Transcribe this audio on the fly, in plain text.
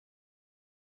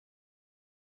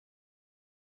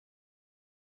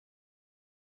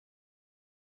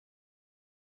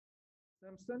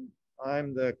Simpson.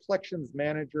 I'm the collections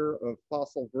manager of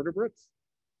fossil vertebrates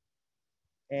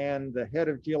and the head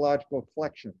of geological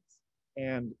collections.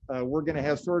 And we're going to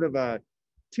have sort of a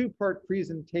two-part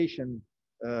presentation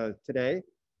today.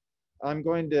 I'm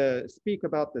going to speak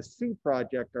about the Sioux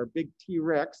project, our big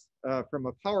T-Rex, from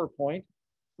a PowerPoint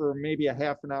for maybe a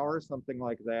half an hour, something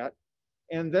like that.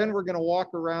 And then we're going to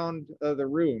walk around the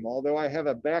room. Although I have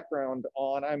a background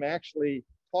on, I'm actually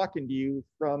talking to you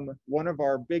from one of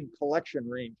our big collection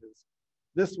ranges.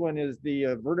 This one is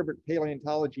the vertebrate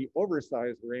paleontology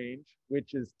oversized range,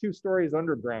 which is 2 stories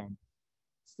underground.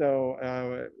 So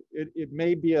it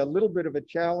may be a little bit of a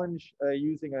challenge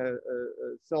using a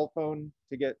cell phone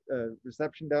to get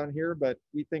reception down here, but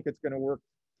we think it's going to work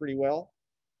pretty well.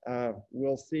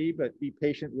 We'll see, but be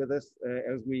patient with us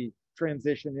as we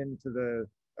transition into the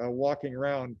walking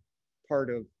around part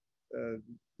of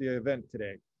the event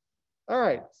today. All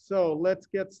right, so let's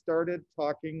get started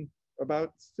talking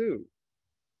about Sioux.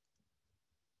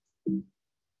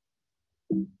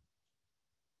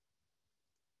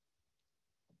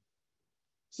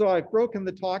 So I've broken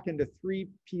the talk into 3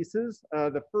 pieces.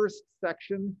 The first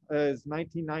section is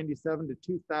 1997 to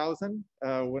 2000,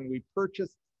 when we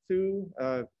purchased Sioux,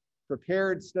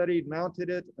 prepared, studied, mounted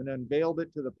it, and unveiled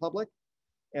it to the public.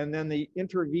 And then the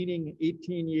intervening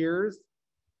 18 years.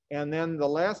 And then the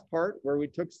last part where we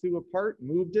took Sioux apart,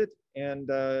 moved it,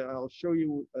 and I'll show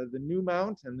you the new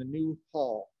mount and the new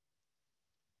hall.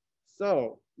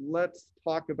 So let's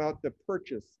talk about the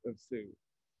purchase of Sioux.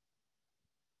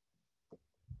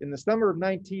 In the summer of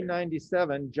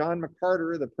 1997, John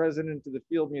McCarter, the president of the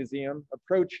Field Museum,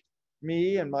 approached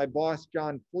me and my boss,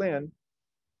 John Flynn,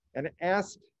 and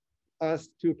asked us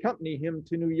to accompany him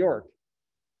to New York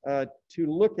to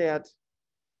look at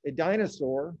a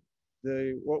dinosaur,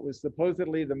 what was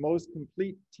supposedly the most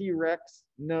complete T-Rex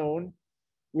known,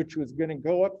 which was going to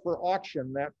go up for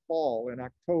auction that fall in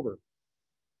October.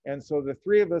 And so the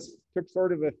 3 of us took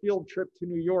sort of a field trip to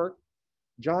New York.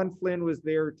 John Flynn was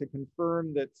there to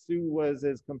confirm that Sioux was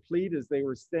as complete as they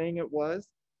were saying it was.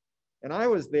 And I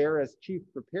was there as chief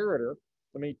preparator.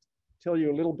 Let me tell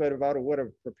you a little bit about what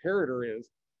a preparator is.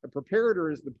 A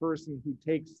preparator is the person who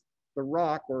takes the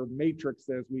rock, or matrix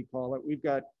as we call it. We've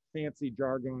got fancy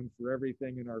jargon for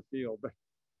everything in our field. But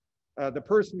the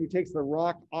person who takes the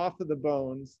rock off of the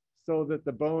bones so that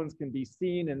the bones can be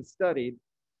seen and studied,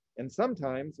 and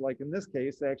sometimes, like in this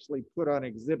case, actually put on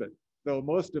exhibit, though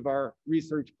most of our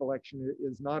research collection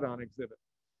is not on exhibit.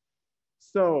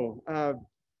 So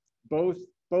both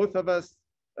of us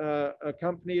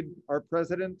accompanied our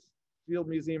president, Field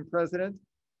Museum president.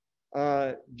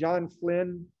 John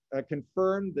Flynn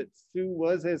confirmed that Sioux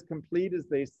was as complete as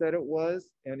they said it was.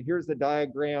 And here's a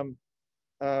diagram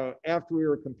after we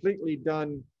were completely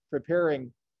done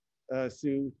preparing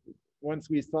Sioux.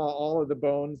 Once we saw all of the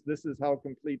bones, this is how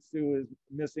complete Sioux is,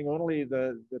 missing only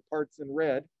the parts in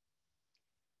red.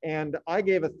 And I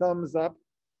gave a thumbs up.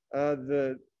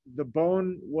 The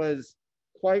bone was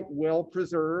quite well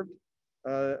preserved.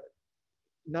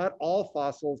 Not all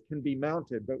fossils can be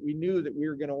mounted, but we knew that we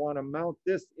were going to want to mount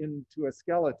this into a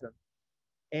skeleton.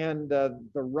 And the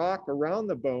rock around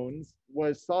the bones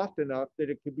was soft enough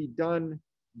that it could be done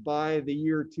by the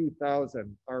year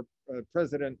 2000. Our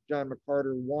president, John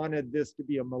McCarter, wanted this to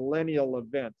be a millennial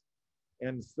event.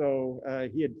 And so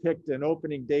he had picked an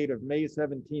opening date of May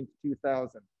 17th,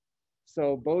 2000.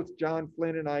 So both John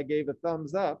Flynn and I gave a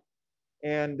thumbs up.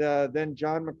 And then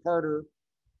John McCarter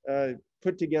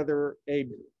put together a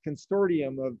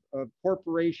consortium of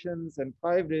corporations and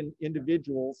private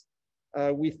individuals.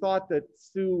 We thought that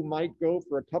Sioux might go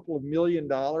for a couple of $1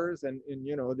 million, and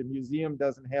you know, the museum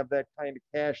doesn't have that kind of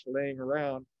cash laying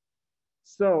around.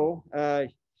 So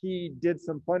he did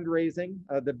some fundraising.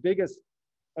 The biggest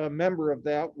member of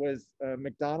that was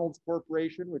McDonald's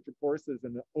Corporation, which of course is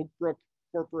an Oak Brook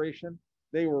corporation.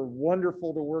 They were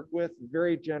wonderful to work with,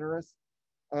 very generous.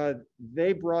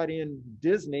 They brought in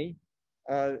Disney.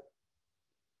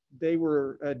 They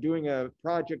were doing a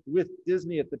project with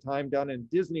Disney at the time down in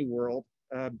Disney World.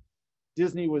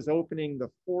 Disney was opening the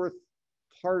 4th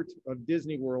part of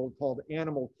Disney World called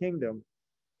Animal Kingdom,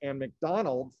 and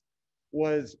McDonald's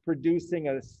was producing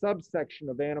a subsection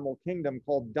of Animal Kingdom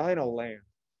called Dino Land.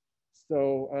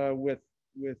 So with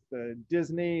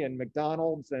Disney and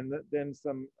McDonald's and then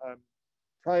some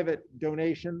private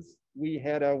donations, we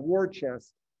had a war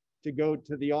chest to go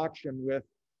to the auction with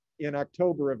in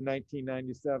October of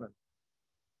 1997.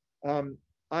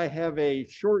 I have a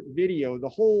short video. The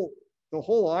whole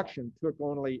auction took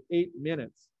only 8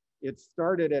 minutes. It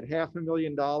started at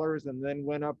 $500,000 and then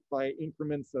went up by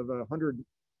increments of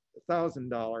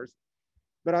 $100,000.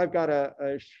 But I've got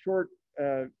a short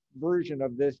version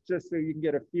of this just so you can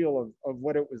get a feel of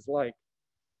what it was like.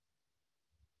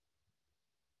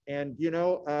 And you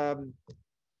know,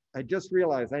 I just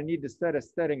realized I need to set a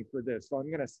setting for this. So I'm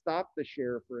going to stop the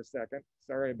share for a second.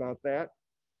 Sorry about that.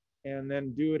 And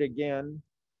then do it again.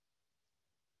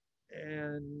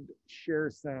 And share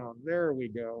sound. There we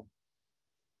go.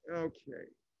 Okay.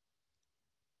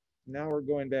 Now we're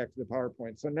going back to the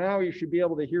PowerPoint. So now you should be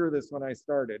able to hear this when I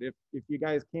started. If you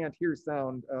guys can't hear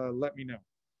sound, let me know.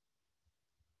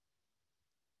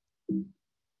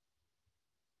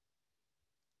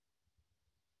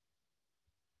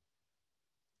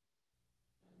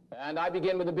 And I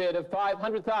begin with a bid of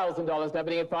 $500,000. Now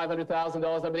bidding at $500,000.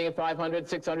 Now bidding at $500,000,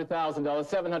 $600,000,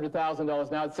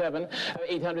 $700,000. Now at $7,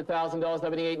 $800,000. Now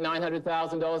bidding at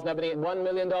 $900,000. Now bidding at $1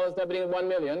 million. Now bidding at $1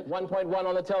 million. 1.1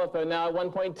 on the telephone. Now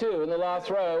 1.2 in the last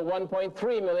row.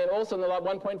 1.3 million. Also in the lot.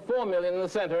 1.4 million in the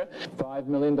center. $5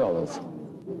 million.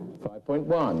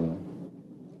 5.1.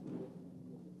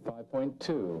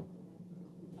 5.2.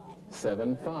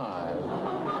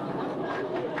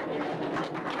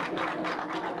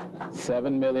 7.5.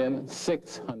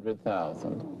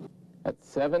 7,600,000. At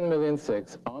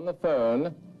 7,600,000 on the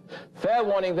phone. Fair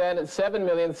warning then at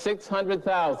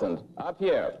 7,600,000. Up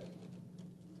here.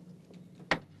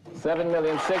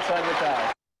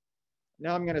 7,600,000.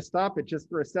 Now I'm going to stop it just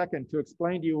for a second to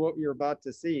explain to you what you're about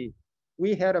to see.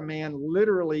 We had a man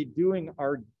literally doing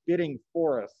our bidding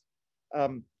for us.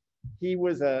 He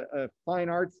was a fine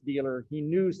arts dealer. He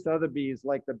knew Sotheby's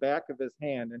like the back of his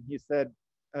hand, and he said,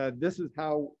 this is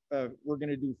how we're going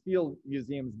to do Field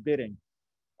Museum's bidding.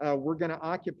 We're going to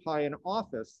occupy an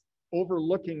office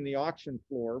overlooking the auction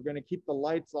floor. We're going to keep the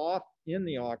lights off in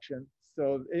the auction,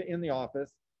 so in the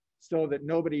office, so that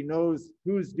nobody knows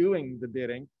who's doing the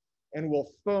bidding, and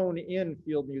we'll phone in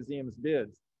Field Museum's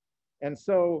bids. And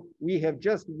so we have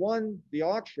just won the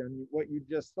auction, what you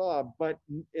just saw, but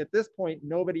at this point,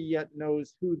 nobody yet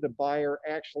knows who the buyer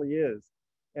actually is.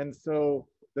 And so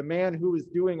the man who is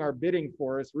doing our bidding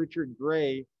for us, Richard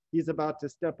Gray, he's about to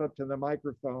step up to the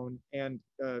microphone and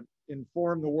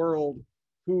inform the world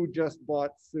who just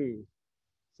bought Sue.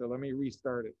 So let me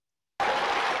restart it.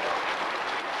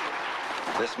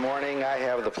 This morning, I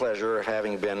have the pleasure of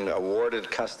having been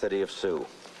awarded custody of Sue,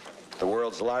 the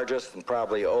world's largest and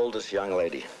probably oldest young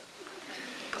lady.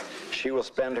 She will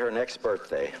spend her next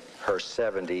birthday, her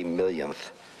 70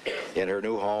 millionth, in her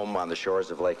new home on the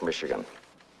shores of Lake Michigan.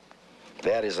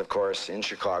 That is, of course, in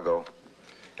Chicago,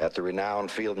 at the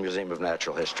renowned Field Museum of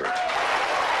Natural History.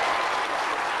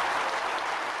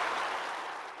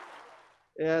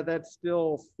 Yeah, that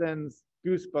still sends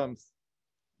goosebumps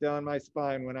down my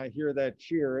spine when I hear that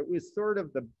cheer. It was sort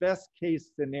of the best case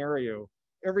scenario.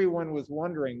 Everyone was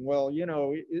wondering, well, you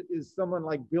know, is someone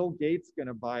like Bill Gates going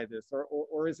to buy this,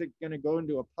 or is it going to go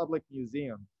into a public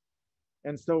museum?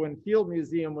 And so when Field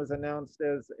Museum was announced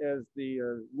as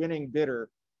the winning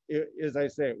bidder, as I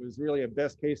say, it was really a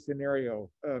best case scenario.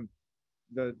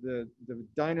 The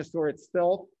dinosaur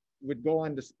itself would go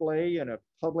on display in a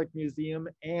public museum,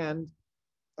 and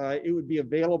it would be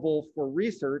available for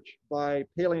research by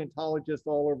paleontologists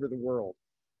all over the world.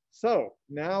 So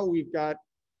now we've got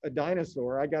a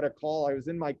dinosaur. I got a call. I was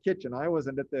in my kitchen. I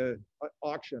wasn't at the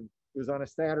auction. It was on a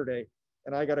Saturday.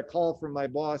 And I got a call from my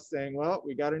boss saying, well,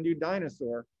 we got a new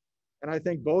dinosaur. And I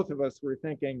think both of us were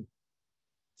thinking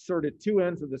sort of two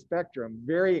ends of the spectrum,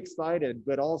 very excited,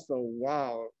 but also,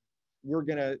 wow, we're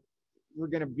gonna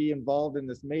be involved in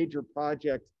this major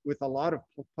project with a lot of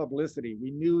publicity. We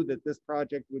knew that this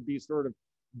project would be sort of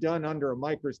done under a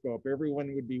microscope.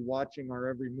 Everyone would be watching our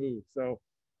every move. So,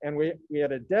 and we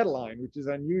had a deadline, which is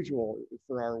unusual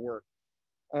for our work.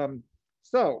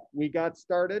 So we got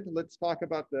started. Let's talk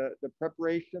about the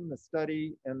preparation, the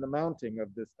study, and the mounting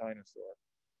of this dinosaur.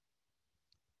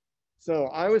 So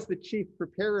I was the chief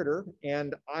preparator,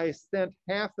 and I sent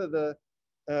half of the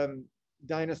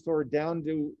dinosaur down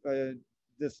to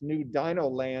this new dino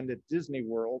land at Disney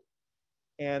World,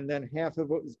 and then half of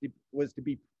it was to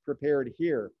be prepared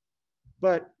here.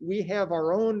 But we have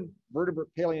our own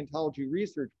vertebrate paleontology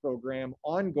research program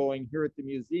ongoing here at the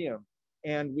museum,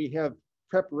 and we have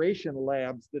preparation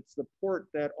labs that support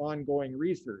that ongoing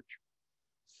research.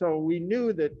 So we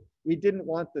knew that we didn't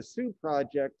want the Sue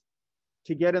project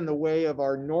to get in the way of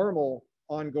our normal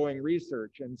ongoing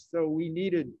research. And so we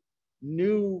needed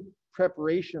new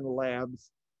preparation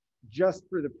labs just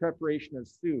for the preparation of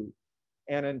Sue.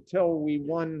 And until we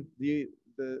won the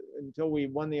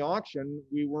auction,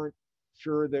 we weren't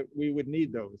sure that we would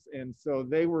need those. And so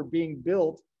they were being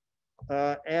built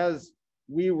as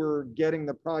we were getting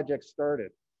the project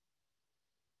started.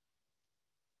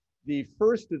 The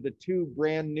first of the two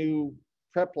brand new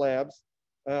prep labs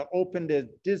opened at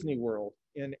Disney World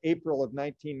in April of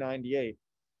 1998.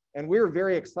 And we were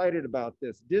very excited about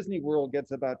this. Disney World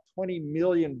gets about 20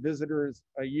 million visitors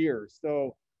a year.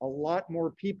 So a lot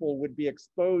more people would be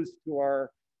exposed to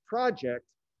our project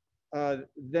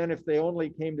than if they only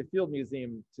came to Field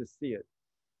Museum to see it.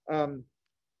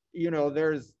 You know,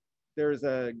 there's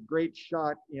a great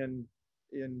shot in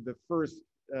the first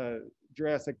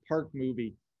Jurassic Park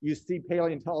movie. You see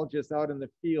paleontologists out in the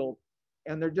field,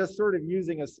 and they're just sort of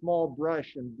using a small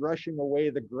brush and brushing away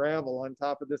the gravel on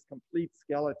top of this complete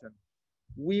skeleton.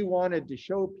 We wanted to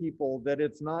show people that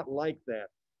it's not like that.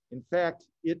 In fact,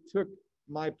 it took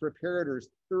my preparators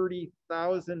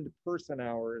 30,000 person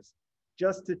hours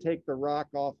just to take the rock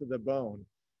off of the bone.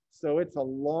 So it's a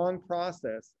long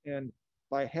process. And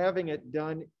by having it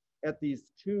done at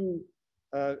these two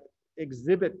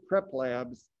exhibit prep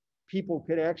labs, people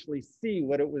could actually see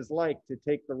what it was like to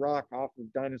take the rock off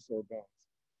of dinosaur bones.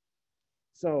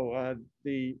 So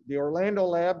the Orlando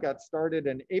lab got started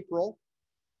in April,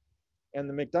 and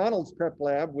the McDonald's prep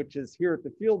lab, which is here at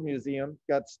the Field Museum,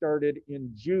 got started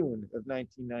in June of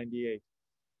 1998.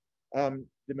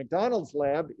 The McDonald's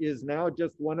lab is now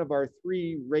just one of our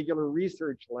 3 regular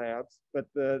research labs, but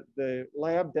the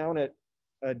lab down at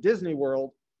Disney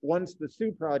World, once the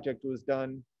Sioux project was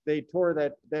done, they tore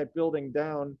that building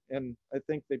down, and I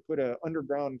think they put an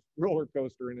underground roller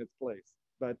coaster in its place.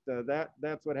 But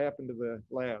that's what happened to the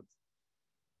labs.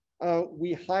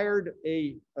 We hired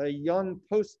a young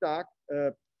postdoc,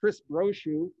 Chris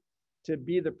Brochu, to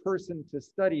be the person to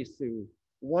study Sioux.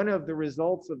 One of the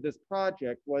results of this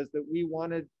project was that we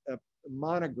wanted a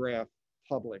monograph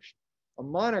published. A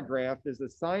monograph is a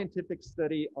scientific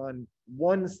study on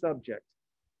one subject.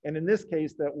 And in this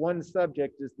case, that one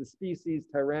subject is the species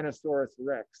Tyrannosaurus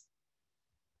rex.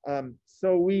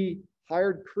 So we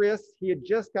hired Chris. He had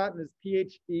just gotten his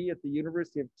PhD at the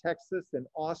University of Texas in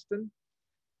Austin.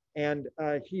 And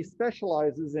he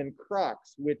specializes in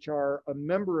crocs, which are a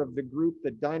member of the group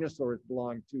that dinosaurs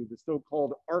belong to, the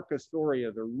so-called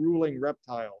Archosauria, the ruling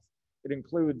reptiles. It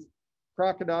includes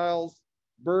crocodiles,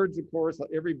 birds, of course.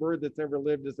 Every bird that's ever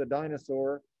lived is a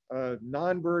dinosaur,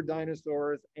 non-bird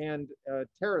dinosaurs, and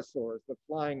pterosaurs, the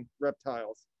flying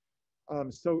reptiles.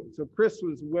 So Chris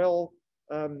was well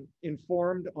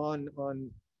informed on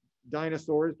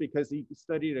dinosaurs because he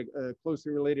studied a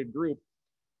closely related group.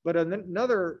 But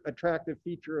another attractive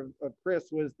feature of Chris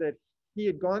was that he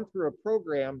had gone through a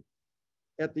program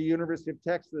at the University of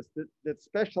Texas that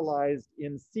specialized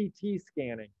in CT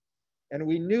scanning. And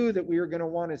we knew that we were going to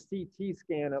want to CT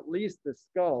scan at least the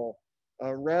skull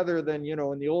rather than, you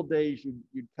know, in the old days,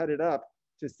 you'd cut it up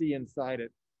to see inside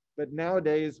it. But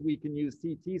nowadays, we can use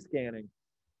CT scanning.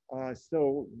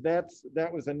 So that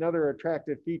was another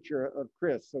attractive feature of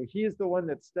Chris. So he's the one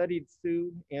that studied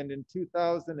Sioux, and in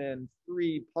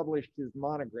 2003 published his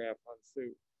monograph on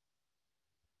Sioux.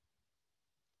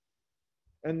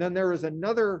 And then there was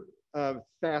another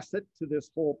facet to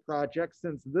this whole project.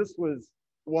 Since this was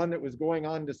one that was going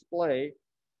on display,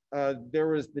 there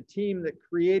was the team that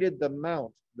created the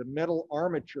mount, the metal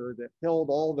armature that held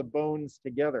all the bones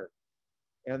together.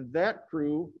 And that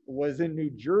crew was in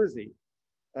New Jersey.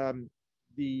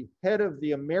 The head of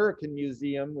the American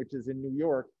Museum, which is in New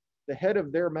York, the head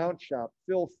of their mount shop,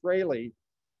 Phil Fraley,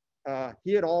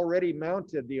 he had already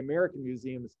mounted the American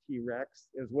Museum's T-Rex,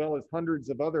 as well as hundreds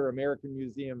of other American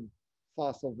Museum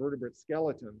fossil vertebrate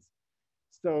skeletons.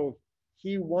 So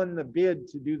he won the bid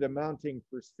to do the mounting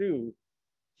for Sioux.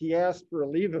 He asked for a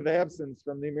leave of absence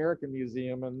from the American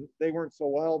Museum, and they weren't so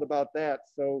wild about that.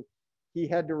 So he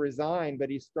had to resign, but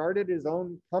he started his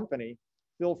own company,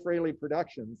 Phil Fraley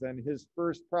Productions, and his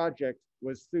first project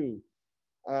was Sioux.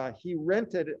 He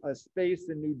rented a space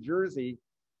in New Jersey.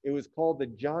 It was called the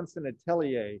Johnson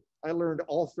Atelier. I learned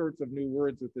all sorts of new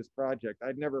words with this project.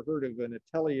 I'd never heard of an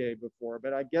atelier before,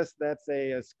 but I guess that's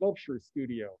a sculpture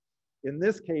studio. In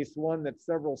this case, one that's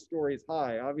several stories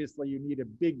high. Obviously, you need a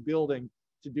big building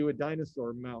to do a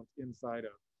dinosaur mount inside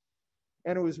of.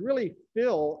 And it was really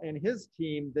Phil and his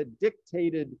team that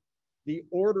dictated the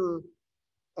order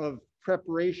of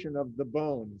preparation of the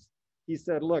bones. He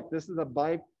said, look, this is a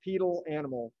bipedal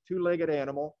animal, 2-legged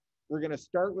animal. We're going to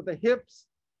start with the hips.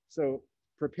 So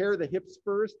prepare the hips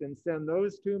first and send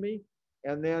those to me,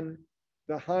 and then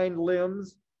the hind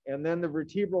limbs, and then the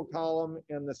vertebral column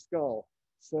and the skull.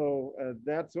 So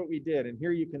that's what we did. And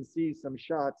here you can see some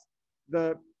shots.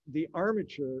 The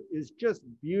armature is just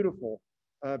beautiful,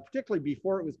 particularly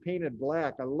before it was painted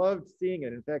black. I loved seeing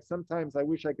it. In fact, sometimes I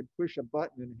wish I could push a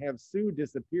button and have Sioux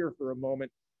disappear for a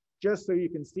moment, just so you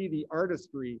can see the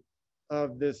artistry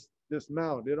of this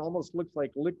mount. It almost looks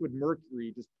like liquid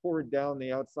mercury just poured down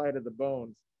the outside of the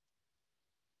bones.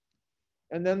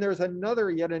 And then there's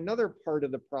yet another part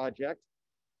of the project.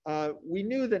 We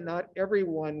knew that not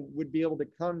everyone would be able to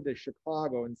come to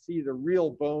Chicago and see the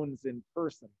real bones in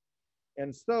person.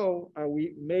 And so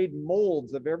we made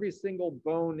molds of every single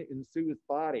bone in Sue's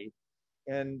body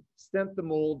and sent the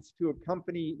molds to a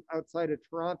company outside of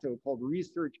Toronto called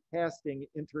Research Casting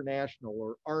International,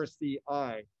 or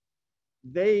RCI.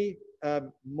 They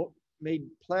made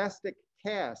plastic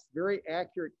casts, very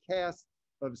accurate casts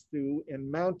of Sue,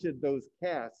 and mounted those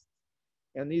casts.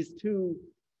 And these two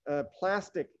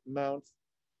plastic mounts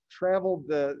traveled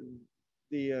the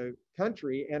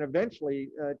country and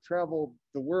eventually traveled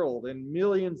the world, and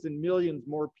millions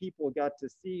more people got to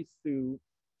see Sue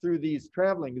through these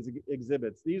traveling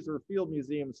exhibits. These are Field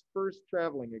Museum's first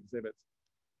traveling exhibits.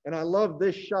 And I love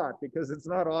this shot because it's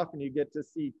not often you get to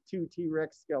see two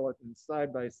T-Rex skeletons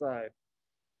side by side.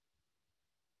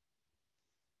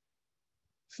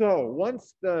 So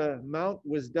once the mount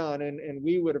was done, and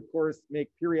we would of course make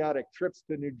periodic trips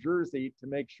to New Jersey to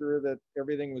make sure that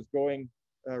everything was going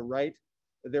right.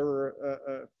 There were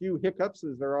a few hiccups,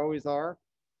 as there always are,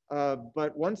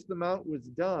 but once the mount was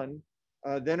done,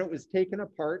 then it was taken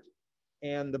apart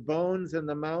and the bones and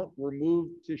the mount were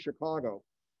moved to Chicago.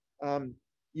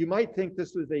 You might think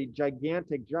this was a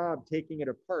gigantic job taking it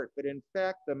apart, but in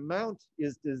fact, the mount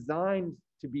is designed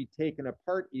to be taken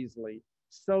apart easily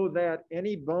so that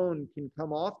any bone can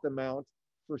come off the mount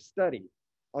for study.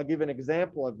 I'll give an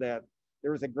example of that.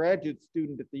 There was a graduate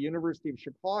student at the University of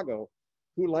Chicago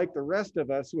who, like the rest of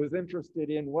us, was interested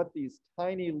in what these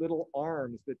tiny little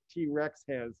arms that T-Rex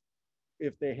has,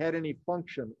 if they had any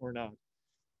function or not.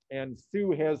 And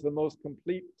Sue has the most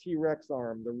complete T-Rex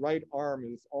arm. The right arm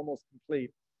is almost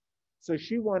complete. So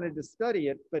she wanted to study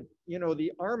it, but you know,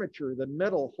 the armature, the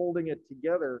metal holding it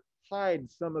together,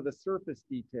 hides some of the surface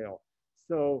detail.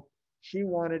 So she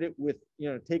wanted it with,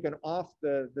 taken off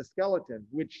the skeleton,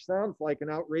 which sounds like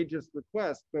an outrageous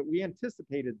request, but we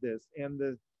anticipated this, and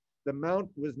the mount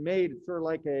was made sort of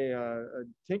like a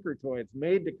tinker toy. It's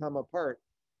made to come apart.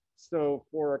 So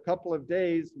for a couple of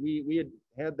days, we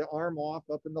had the arm off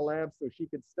up in the lab so she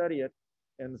could study it.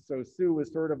 And so Sue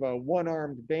was sort of a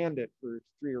one-armed bandit for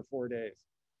 3 or 4 days.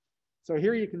 So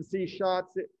here you can see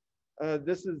shots.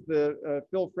 This is the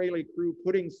Phil Fraley crew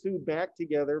putting Sue back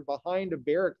together behind a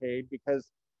barricade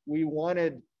because we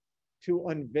wanted to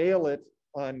unveil it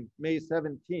on May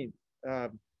 17th.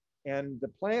 And the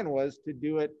plan was to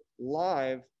do it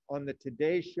live on the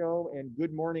Today Show and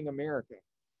Good Morning America.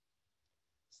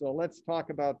 So let's talk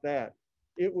about that.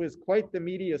 It was quite the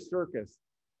media circus.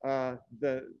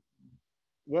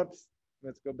 Whoops,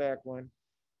 let's go back one.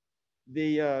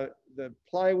 The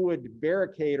plywood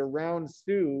barricade around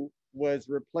Sue was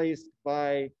replaced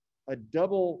by a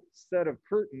double set of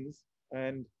curtains,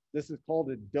 and this is called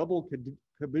a double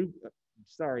kabuki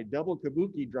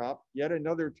drop, yet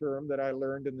another term that I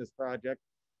learned in this project.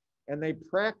 And they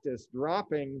practiced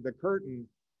dropping the curtain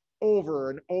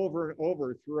over and over and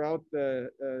over throughout the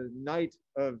night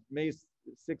of May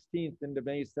 16th into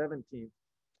May 17th,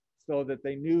 so that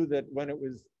they knew that when it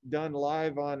was done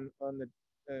live on the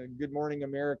Good Morning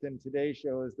America and Today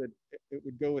shows that it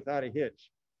would go without a hitch.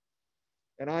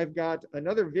 And I've got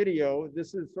another video.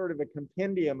 This is sort of a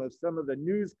compendium of some of the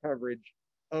news coverage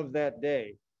of that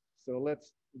day. So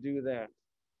let's do that.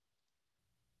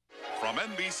 From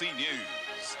NBC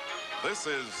News, this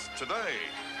is Today.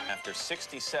 After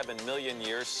 67 million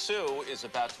years, Sue is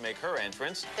about to make her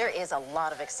entrance. There is a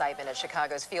lot of excitement at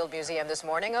Chicago's Field Museum this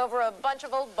morning over a bunch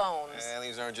of old bones. And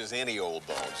these aren't just any old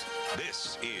bones.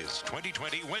 This is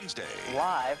 2020 Wednesday.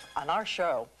 Live on our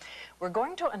show, we're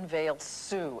going to unveil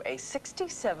Sue, a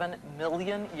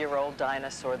 67-million-year-old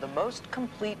dinosaur, the most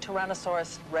complete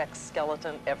Tyrannosaurus Rex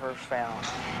skeleton ever found.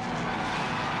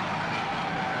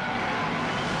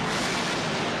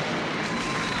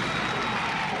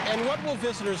 And what will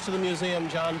visitors to the museum,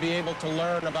 John, be able to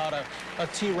learn about a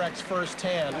T-Rex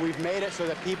firsthand? We've made it so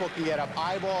that people can get up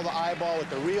eyeball to eyeball with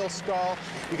the real skull.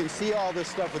 You can see all this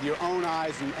stuff with your own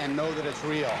eyes and know that it's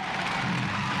real.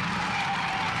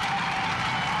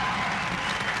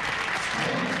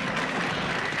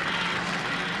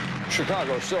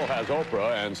 Chicago still has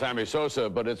Oprah and Sammy Sosa,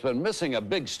 but it's been missing a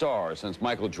big star since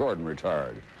Michael Jordan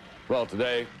retired. Well,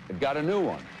 today, it got a new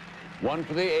one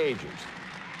for the ages.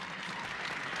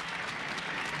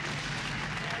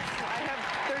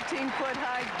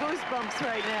 13-foot-high goosebumps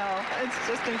right now. It's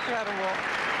just incredible.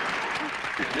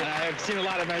 And I have seen a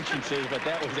lot of entrances, but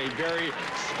that was a very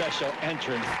special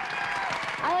entrance.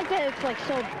 I like that it's like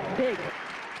so big.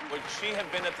 Would she have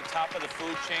been at the top of the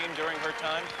food chain during her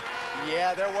time?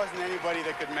 Yeah, there wasn't anybody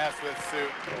that could mess with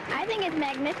Sue. I think it's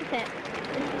magnificent.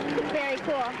 It's very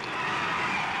cool.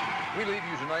 We leave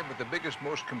you tonight with the biggest,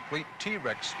 most complete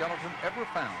T-Rex skeleton ever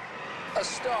found. A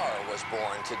star was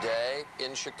born today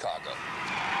in Chicago.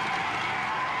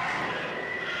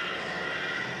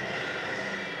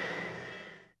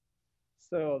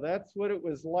 So that's what it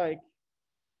was like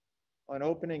on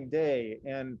opening day.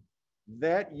 And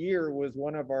that year was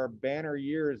one of our banner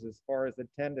years as far as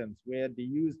attendance. We had to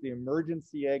use the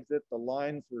emergency exit. The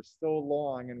lines were so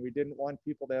long and we didn't want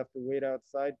people to have to wait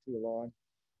outside too long.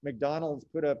 McDonald's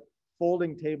put up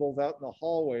folding tables out in the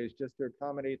hallways just to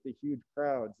accommodate the huge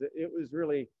crowds. It was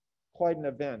really quite an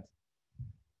event.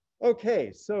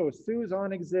 Okay, so Sue's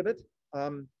on exhibit.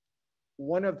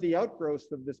 One of the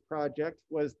outgrowths of this project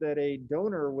was that a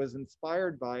donor was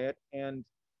inspired by it, and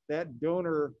that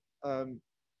donor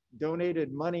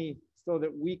donated money so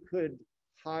that we could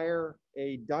hire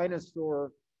a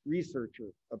dinosaur researcher,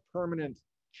 a permanent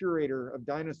curator of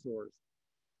dinosaurs.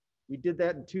 We did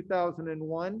that in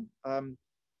 2001.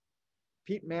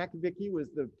 Pete McVicky was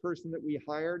the person that we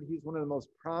hired. He's one of the most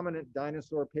prominent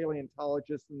dinosaur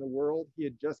paleontologists in the world. He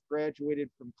had just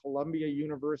graduated from Columbia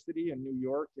University in New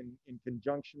York in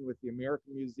conjunction with the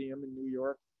American Museum in New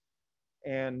York.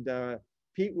 And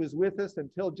Pete was with us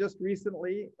until just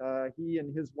recently. He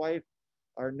and his wife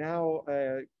are now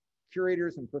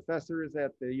curators and professors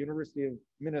at the University of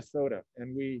Minnesota,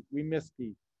 and we miss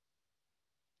Pete.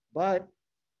 But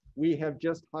we have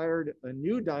just hired a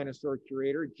new dinosaur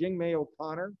curator, Jingmei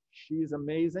O'Connor. She's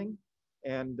amazing,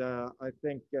 and I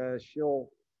think she'll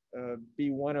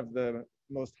be one of the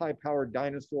most high-powered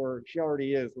dinosaur, she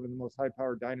already is one of the most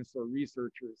high-powered dinosaur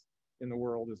researchers in the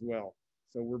world as well.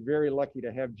 So we're very lucky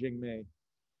to have Jingmei.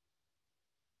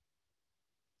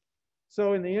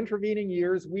 So in the intervening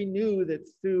years, we knew that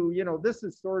Sue, you know, this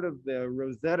is sort of the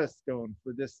Rosetta Stone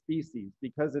for this species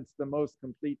because it's the most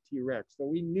complete T-Rex. So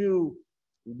we knew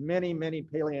many, many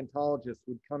paleontologists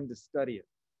would come to study it.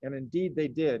 And indeed they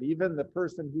did. Even the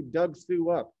person who dug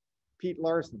Sue up, Pete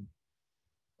Larson.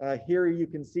 Here you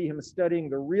can see him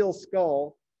studying the real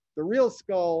skull. The real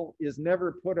skull is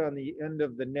never put on the end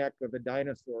of the neck of a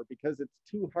dinosaur because it's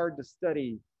too hard to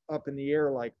study up in the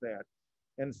air like that.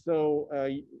 And so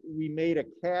we made a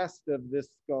cast of this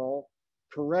skull,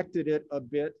 corrected it a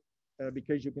bit,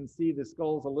 because you can see the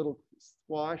skull's a little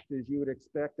squashed, as you would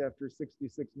expect after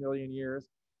 66 million years.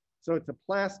 So it's a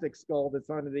plastic skull that's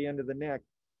onto the end of the neck.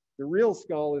 The real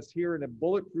skull is here in a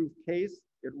bulletproof case.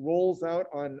 It rolls out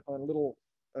on little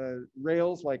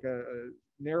rails like a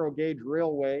narrow gauge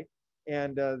railway,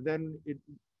 and then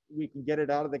we can get it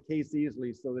out of the case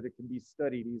easily so that it can be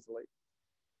studied easily.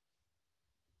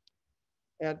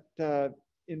 In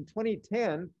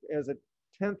 2010, as a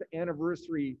 10th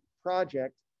anniversary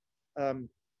project,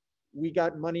 we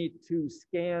got money to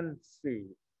scan Sue.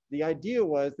 The idea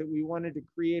was that we wanted to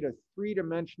create a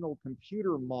three-dimensional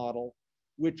computer model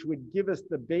which would give us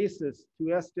the basis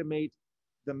to estimate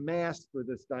the mass for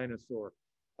this dinosaur.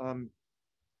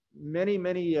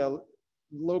 Many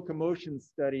locomotion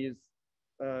studies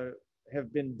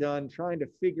have been done trying to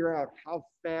figure out how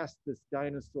fast this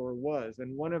dinosaur was.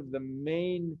 And one of the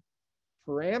main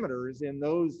parameters in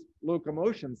those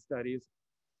locomotion studies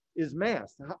is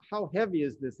mass. How heavy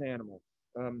is this animal?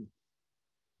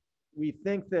 We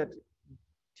think that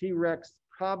T-Rex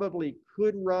probably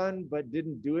could run, but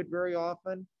didn't do it very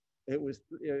often. It was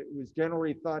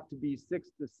generally thought to be 6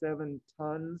 to 7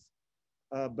 tons,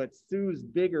 but Sue's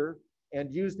bigger,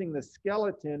 and using the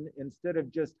skeleton instead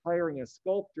of just hiring a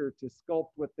sculptor to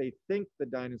sculpt what they think the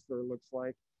dinosaur looks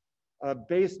like,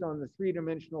 based on the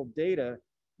three-dimensional data,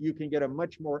 you can get a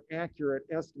much more accurate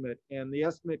estimate, and the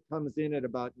estimate comes in at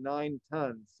about 9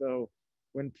 tons. So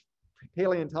when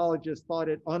paleontologists thought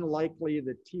it unlikely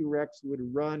that T-Rex would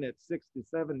run at 6 to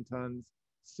 7 tons,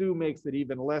 Sue makes it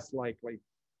even less likely.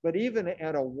 But even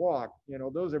at a walk, you know,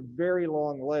 those are very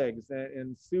long legs,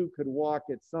 and Sue could walk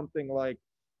at something like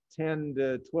 10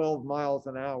 to 12 miles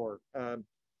an hour.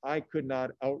 I could not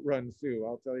outrun Sue,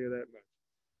 I'll tell you that much.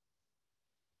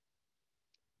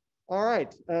 All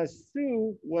right,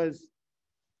 Sue was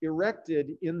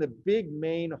erected in the big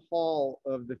main hall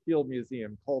of the Field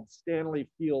Museum called Stanley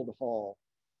Field Hall.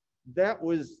 That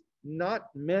was not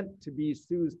meant to be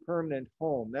Sue's permanent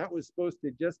home. That was supposed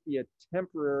to just be a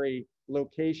temporary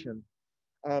location.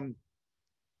 When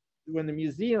the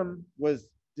museum was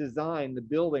designed, the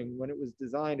building, when it was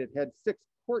designed, it had 6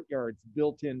 courtyards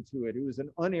built into it. It was an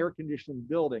unair-conditioned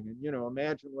building. And, you know,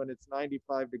 imagine when it's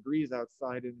 95 degrees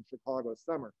outside in Chicago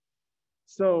summer.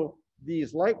 So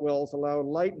these light wells allow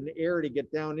light and air to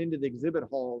get down into the exhibit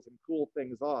halls and cool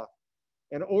things off.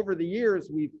 And over the years,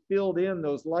 we've filled in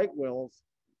those light wells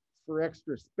for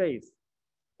extra space.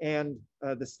 And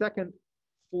the second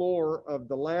floor of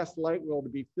the last light well to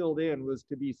be filled in was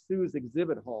to be Sue's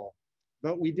exhibit hall,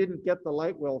 but we didn't get the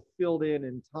light well filled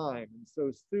in time. And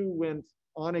so Sue went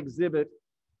on exhibit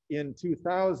in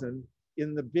 2000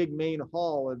 in the big main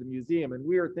hall of the museum. And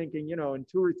we are thinking, you know, in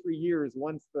 2 or 3 years,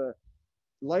 once the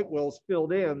light well's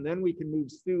filled in, then we can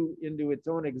move Sue into its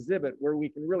own exhibit where we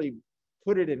can really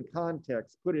put it in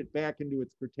context, put it back into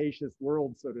its Cretaceous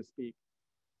world, so to speak.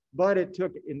 But it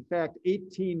took, in fact,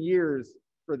 18 years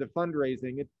for the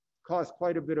fundraising. It cost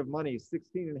quite a bit of money,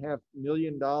 $16.5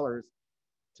 million,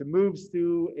 to move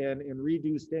Sue and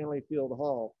redo Stanley Field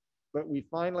Hall. But we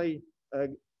finally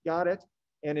got it.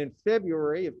 And in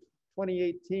February of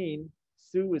 2018,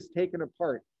 Sue was taken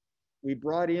apart. We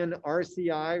brought in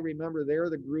RCI. Remember, they're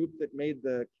the group that made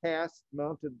the cast,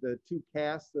 mounted the 2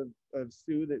 casts of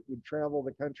Sue that would travel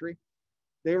the country.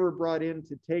 They were brought in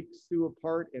to take Sue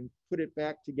apart and put it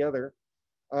back together.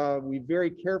 We very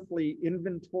carefully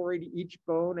inventoried each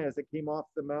bone as it came off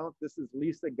the mount. This is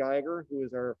Lisa Geiger, who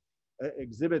is our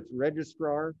exhibits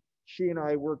registrar. She and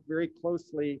I worked very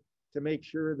closely to make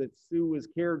sure that Sue was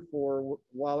cared for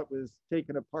while it was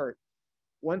taken apart.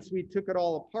 Once we took it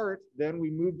all apart, then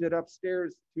we moved it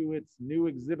upstairs to its new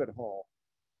exhibit hall.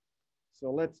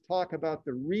 So let's talk about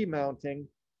the remounting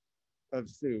of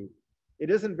Sue.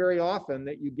 It isn't very often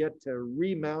that you get to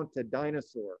remount a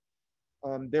dinosaur.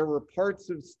 There were parts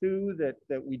of Sue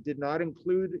that we did not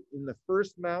include in the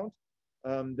first mount,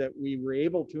 that we were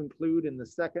able to include in the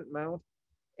second mount.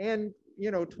 And, you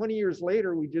know, 20 years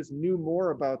later, we just knew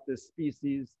more about this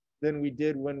species than we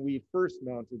did when we first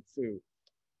mounted Sue.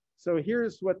 So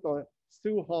here's what the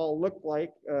Sue Hall looked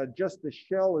like. Just the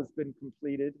shell has been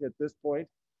completed at this point.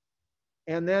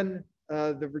 And then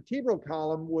the vertebral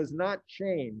column was not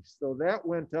changed. So that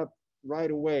went up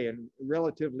right away and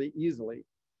relatively easily.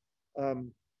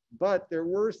 But there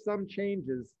were some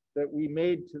changes that we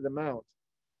made to the mount.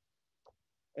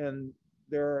 And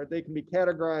they can be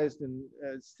categorized in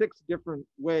 6 different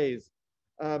ways.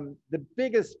 The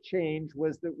biggest change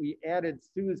was that we added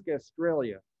Sue's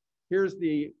gastralia. Here's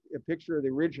a picture of the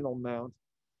original mount,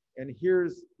 and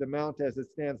here's the mount as it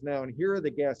stands now, and here are the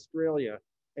gastralia.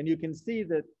 And you can see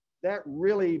that that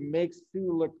really makes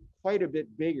Sue look quite a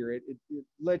bit bigger. It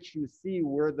lets you see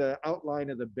where the outline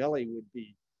of the belly would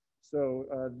be. So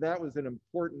that was an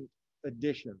important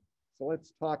addition. So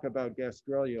let's talk about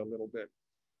gastralia a little bit.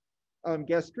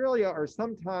 Gastralia are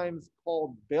sometimes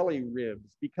called belly ribs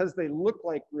because they look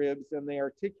like ribs and they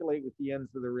articulate with the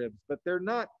ends of the ribs, but they're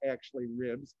not actually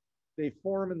ribs. They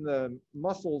form in the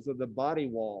muscles of the body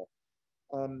wall.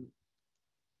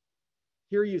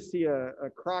 Here you see a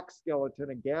croc skeleton,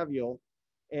 a gavial,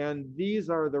 and these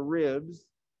are the ribs,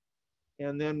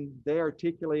 and then they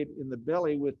articulate in the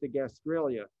belly with the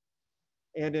gastralia.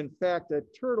 And in fact, a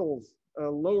turtle's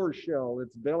lower shell,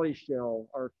 its belly shell,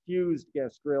 are fused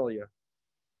gastralia.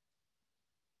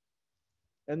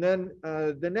 And then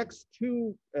the next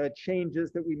 2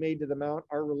 changes that we made to the mount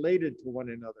are related to one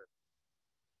another.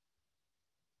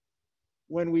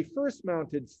 When we first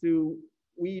mounted Sue,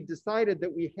 we decided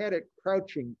that we had it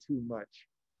crouching too much.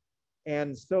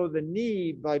 And so the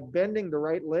knee, by bending the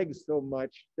right leg so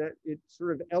much, that it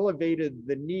sort of elevated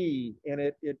the knee, and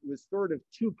it was sort of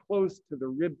too close to the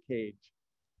rib cage.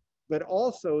 But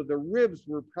also the ribs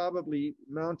were probably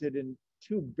mounted in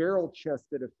too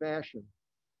barrel-chested a fashion.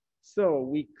 So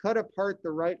we cut apart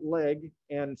the right leg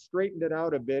and straightened it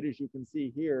out a bit, as you can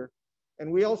see here.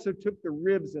 And we also took the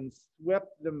ribs and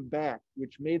swept them back,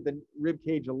 which made the rib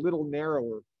cage a little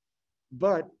narrower.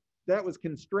 But that was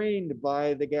constrained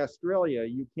by the gastralia.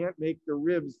 You can't make the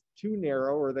ribs too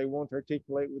narrow or they won't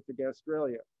articulate with the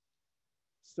gastralia.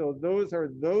 So those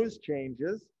are those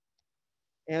changes.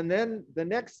 And then the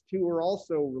next 2 are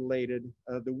also related,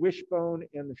 the wishbone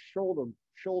and the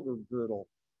shoulder girdle.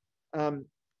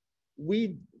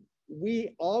 We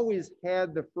always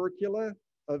had the furcula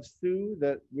of Sue,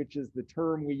 which is the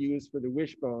term we use for the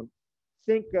wishbone.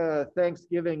 Think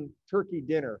Thanksgiving turkey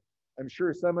dinner. I'm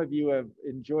sure some of you have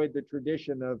enjoyed the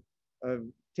tradition of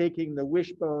taking the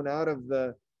wishbone out of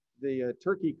the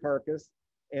turkey carcass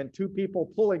and 2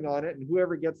 people pulling on it, and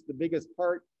whoever gets the biggest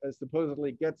part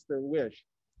supposedly gets their wish.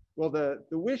 Well, the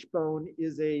wishbone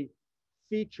is a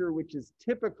feature which is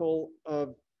typical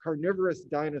of carnivorous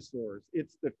dinosaurs.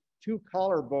 It's the 2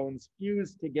 collarbones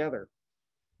fused together.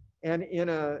 And in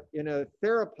a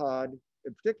theropod,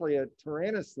 particularly a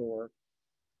tyrannosaur,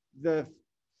 the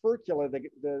furcula,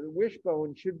 the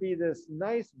wishbone, should be this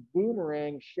nice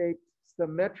boomerang-shaped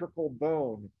symmetrical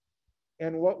bone.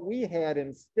 And what we had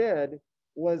instead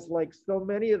was, like so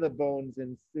many of the bones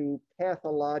in Sue,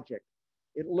 pathologic.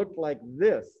 It looked like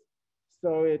this.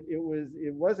 So it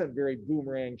wasn't very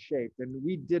boomerang shaped, and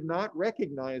we did not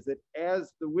recognize it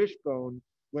as the wishbone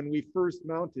when we first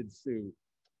mounted Sue.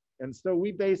 And so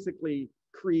we basically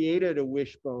created a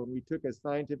wishbone. We took a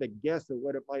scientific guess at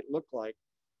what it might look like.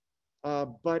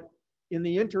 But in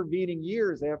the intervening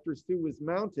years after Sue was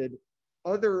mounted,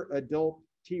 other adult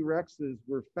T-Rexes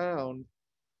were found,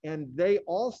 and they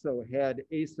also had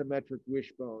asymmetric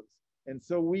wishbones. And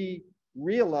so we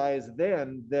realized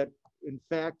then that, in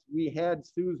fact, we had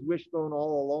Sue's wishbone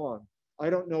all along. I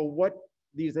don't know what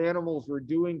these animals were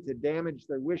doing to damage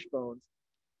their wishbones,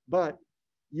 but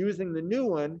using the new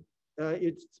one,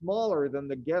 it's smaller than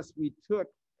the guess we took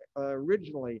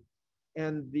originally.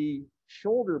 And the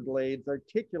shoulder blades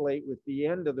articulate with the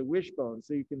end of the wishbone.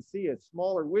 So you can see a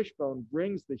smaller wishbone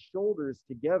brings the shoulders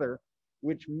together,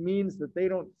 which means that they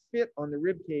don't fit on the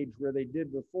rib cage where they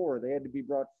did before. They had to be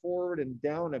brought forward and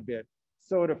down a bit.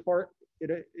 So it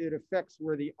affects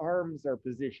where the arms are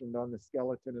positioned on the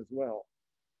skeleton as well.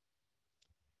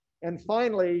 And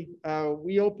finally,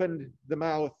 we opened the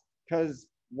mouth because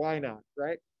why not,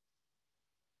 right?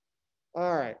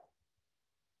 All right.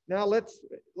 Now let's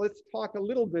talk a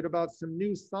little bit about some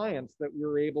new science that we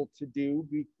were able to do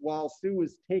while Sue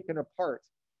was taken apart.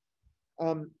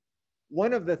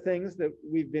 One of the things that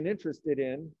we've been interested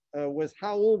in was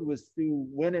how old was Sue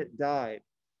when it died.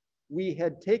 We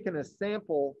had taken a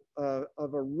sample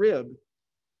of a rib.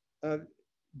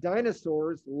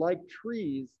 Dinosaurs, like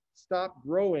trees, stop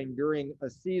growing during a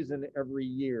season every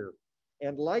year.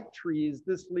 And like trees,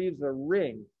 this leaves a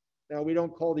ring. Now, we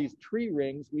don't call these tree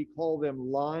rings, we call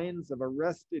them lines of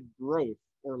arrested growth,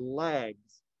 or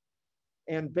lags.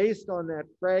 And based on that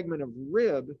fragment of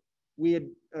rib, we had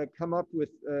come up with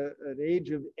an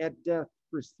age at death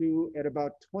for Sue at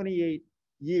about 28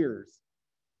 years.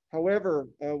 However,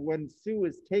 when Sue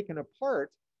was taken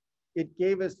apart, it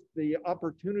gave us the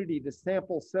opportunity to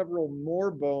sample several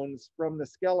more bones from the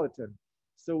skeleton.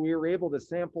 So we were able to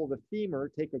sample the femur,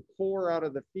 take a core out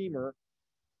of the femur,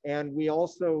 and we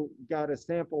also got a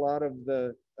sample out of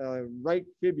the right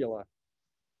fibula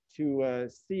to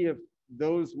see if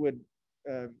those would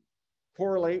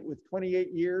correlate with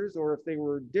 28 years or if they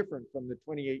were different from the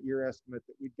 28-year estimate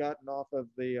that we'd gotten off of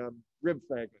the rib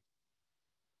fragment.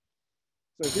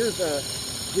 So here's a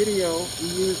video. We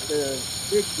used a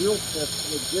big drill test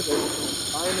in exhibit,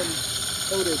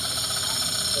 diamond-coated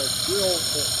drill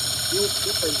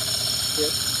dripping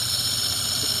bit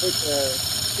to take a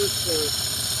circular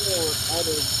core out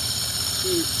of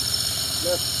Sue's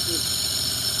left foot.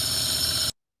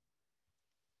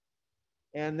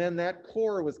 And then that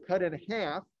core was cut in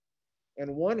half,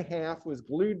 and one half was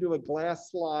glued to a glass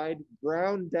slide,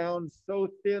 ground down so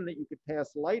thin that you could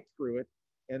pass light through it.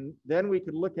 And then we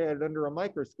could look at it under a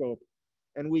microscope,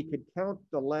 and we could count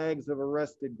the lags of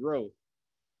arrested growth.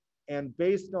 And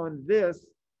based on this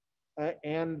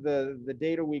and the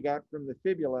data we got from the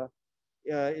fibula,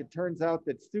 it turns out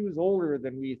that Sue's older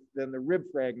than the rib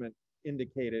fragment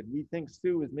indicated. We think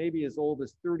Sue was maybe as old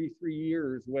as 33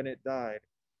 years when it died.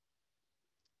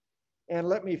 And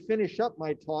let me finish up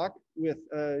my talk with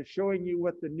showing you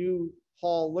what the new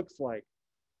hall looks like.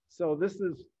 So this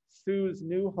is Sue's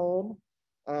new home.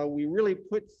 We really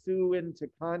put Sue into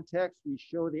context. We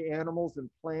show the animals and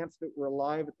plants that were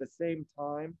alive at the same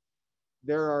time.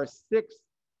 There are 6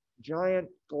 giant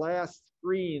glass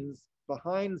screens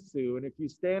behind Sue, and if you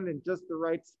stand in just the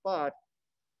right spot,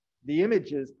 the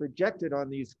images projected on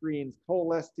these screens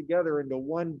coalesce together into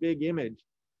one big image.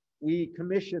 We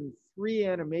commissioned 3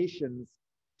 animations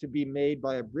to be made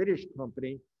by a British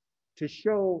company to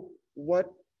show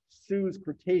what Sue's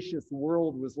Cretaceous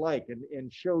world was like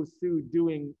and show Sue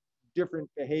doing different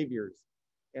behaviors.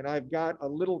 And I've got a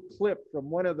little clip from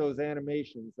one of those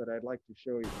animations that I'd like to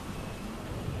show you.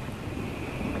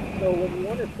 So when you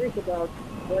want to think about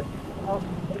what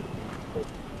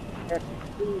at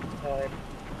Sue's time,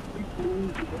 we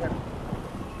believe you have to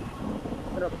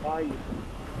put up by you.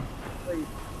 Very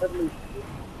heavily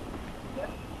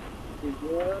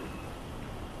warm,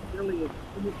 really was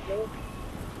beautiful.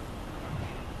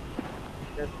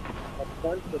 And a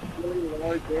bunch of really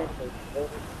large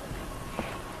animals.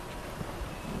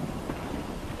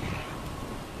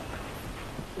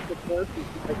 Of course,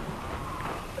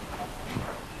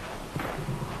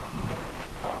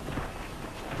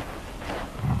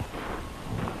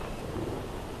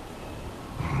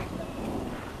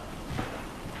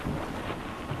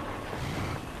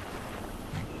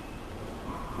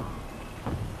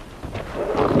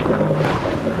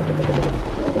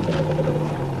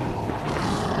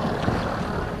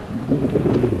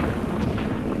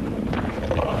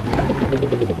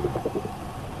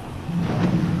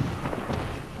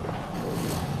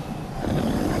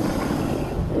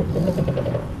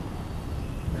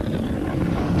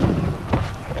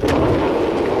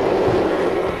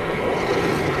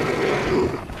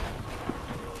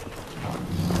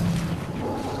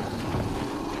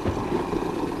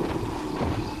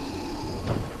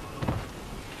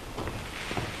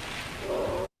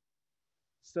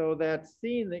 So that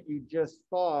scene that you just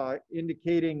saw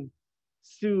indicating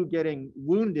Sue getting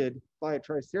wounded by a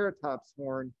Triceratops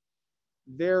horn,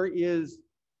 there is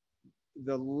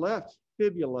the left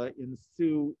fibula in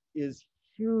Sue is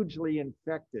hugely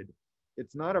infected.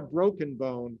 It's not a broken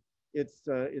bone, it's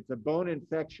a bone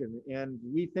infection. And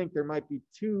we think there might be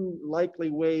two likely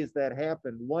ways that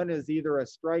happened. One is either a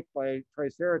strike by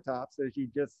Triceratops, as you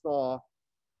just saw,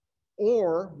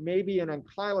 or maybe an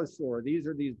ankylosaur. These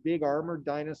are these big armored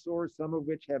dinosaurs, some of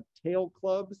which have tail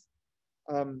clubs.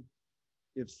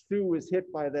 If Sue was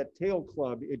hit by that tail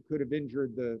club, it could have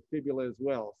injured the fibula as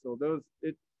well. So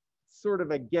it's sort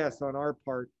of a guess on our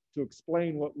part to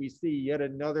explain what we see, yet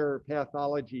another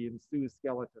pathology in Sue's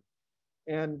skeleton.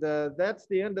 And that's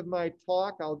the end of my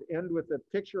talk. I'll end with a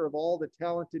picture of all the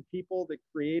talented people that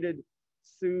created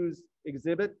Sue's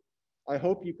exhibit. I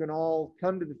hope you can all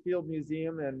come to the Field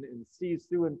Museum and see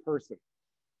Sue in person.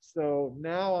 So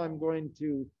now I'm going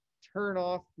to turn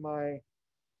off my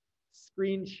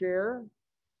screen share,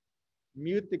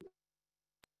 mute the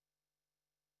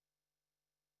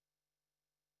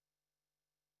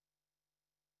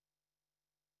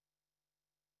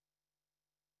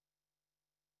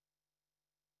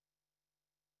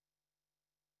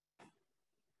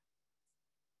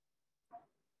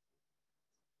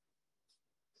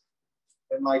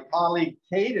And my colleague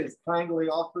Kate has kindly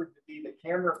offered to be the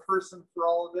camera person for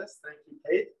all of this. Thank you,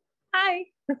 Kate. Hi.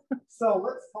 So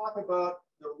let's talk about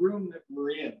the room that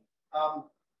we're in.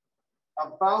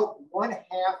 About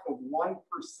 1/2 of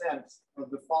 1%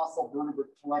 of the fossil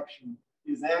vertebrate collection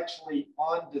is actually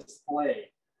on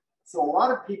display. So a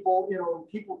lot of people, when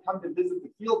people come to visit the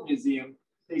Field Museum,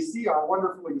 they see our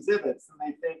wonderful exhibits and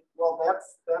they think, well,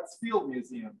 that's Field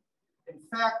Museum. In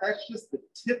fact, that's just the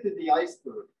tip of the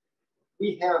iceberg.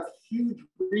 We have huge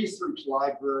research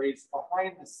libraries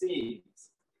behind the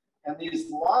scenes. And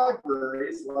these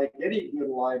libraries, like any good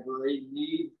library,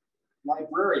 need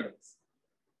librarians.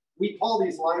 We call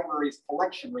these libraries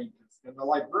collection ranges, and the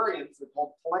librarians are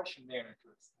called collection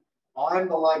managers. I'm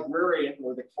the librarian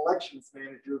or the collections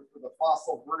manager for the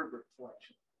fossil vertebrate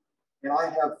collection. And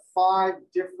I have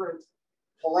 5 different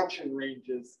collection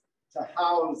ranges to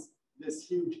house this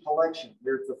huge collection.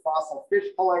 There's the fossil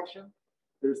fish collection.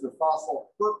 There's the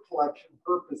fossil herp collection.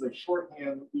 Herp is a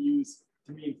shorthand that we use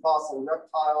to mean fossil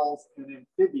reptiles and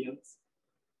amphibians.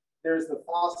 There's the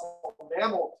fossil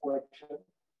mammal collection.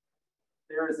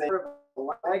 There is a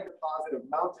lag deposit of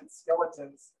mounted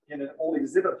skeletons in an old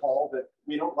exhibit hall that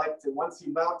we don't like to, once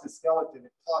you mount a skeleton,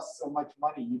 it costs so much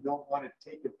money, you don't want to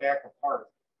take it back apart.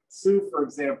 Sue, for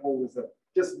example, was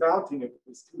just mounting it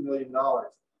was $2 million.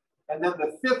 And then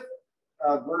the 5th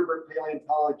vertebrate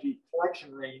paleontology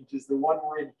collection range is the one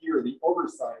we're in here, the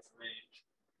oversized range.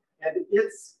 And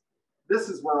this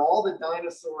is where all the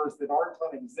dinosaurs that aren't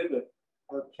on exhibit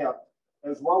are kept,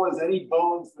 as well as any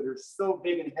bones that are so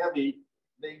big and heavy,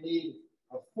 they need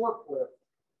a forklift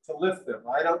to lift them.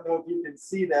 I don't know if you can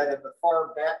see that in the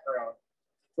far background,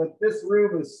 but this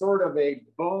room is sort of a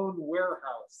bone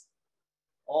warehouse.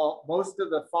 Most of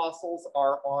the fossils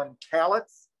are on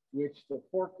pallets, which the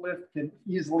forklift can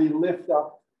easily lift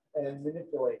up and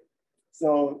manipulate.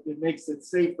 So it makes it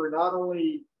safer not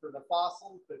only for the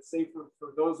fossils, but safer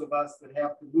for those of us that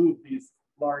have to move these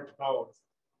large bones.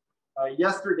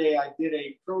 Yesterday, I did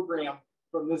a program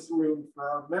from this room for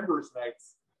our members'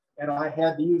 nights, and I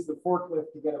had to use the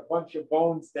forklift to get a bunch of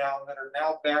bones down that are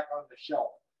now back on the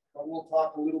shelf. But we'll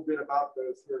talk a little bit about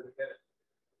those here in a minute.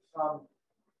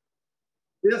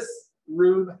 This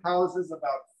room houses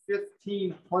about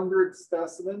 1,500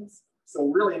 specimens. So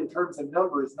really, in terms of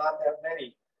numbers, not that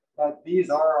many, but these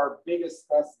are our biggest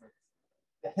specimens.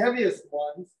 The heaviest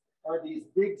ones are these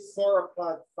big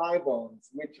sauropod thigh bones,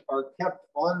 which are kept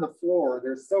on the floor.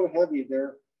 They're so heavy,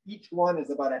 each one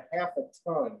is about 1/2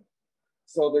 ton.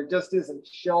 So there just isn't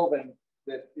shelving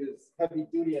that is heavy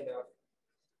duty enough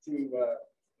to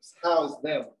house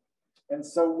them. And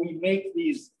so we make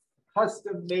these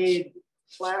custom made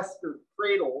plaster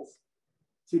cradles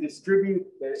to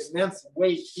distribute the immense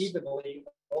weight evenly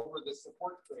over the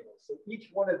support cradles. So each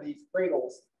one of these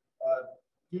cradles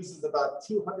uses about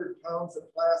 200 pounds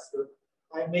of plaster.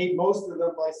 I made most of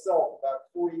them myself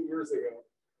about 40 years ago,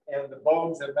 and the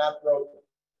bones are not broken.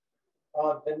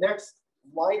 The next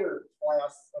lighter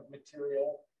class of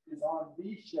material is on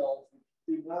these shelves, which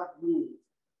do not move.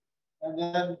 And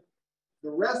then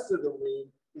the rest of the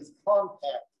room is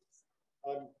compactors.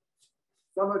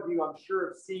 Some of you, I'm sure,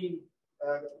 have seen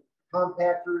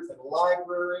compactors in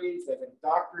libraries and in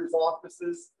doctors'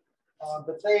 offices,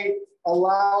 but they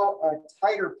allow a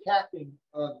tighter packing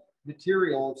of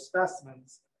material of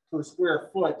specimens per square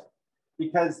foot,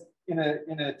 because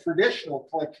in a traditional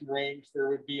collection range, there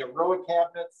would be a row of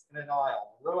cabinets and an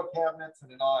aisle, a row of cabinets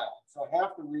and an aisle. So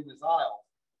half the room is aisle.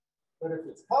 But if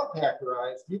it's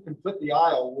compactorized, you can put the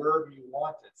aisle wherever you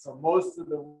want it. So most of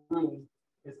the room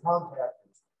is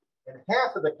compactors. And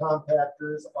half of the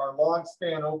compactors are long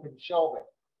span open shelving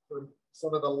for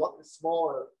some of the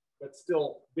smaller but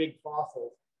still big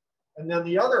fossils. And then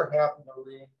the other half of the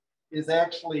room is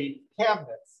actually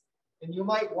cabinets. And you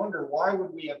might wonder, why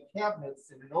would we have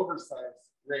cabinets in an oversized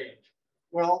range?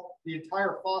 Well, the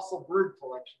entire fossil bird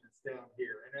collection is down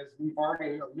here. And as we've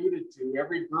already alluded to,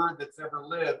 every bird that's ever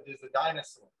lived is a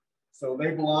dinosaur. So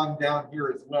they belong down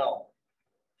here as well.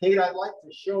 Kate, I'd like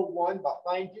to show one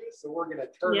behind you. So we're going to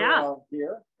turn around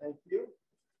here. Thank you.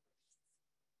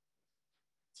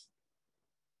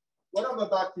 What I'm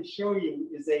about to show you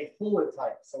is a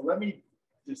holotype. So let me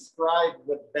describe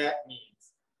what that means.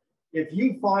 If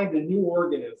you find a new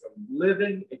organism,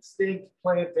 living, extinct,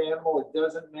 plant, animal, it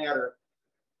doesn't matter,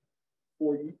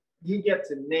 or you get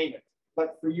to name it.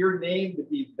 But for your name to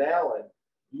be valid,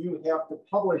 you have to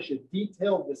publish a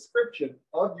detailed description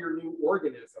of your new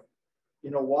organism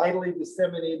in a widely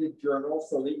disseminated journal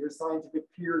so that your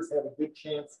scientific peers have a good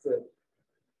chance to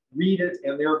read it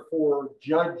and therefore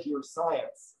judge your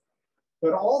science.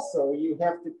 But also you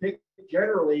have to pick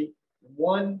generally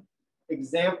one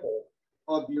example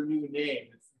of your new name.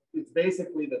 It's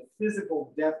basically the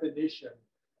physical definition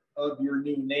of your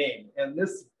new name. And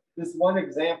this one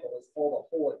example is called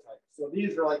a holotype. So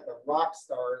these are like the rock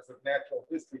stars of natural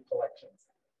history collections.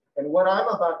 And what I'm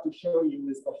about to show you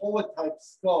is the holotype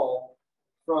skull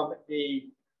from a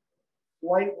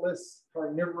flightless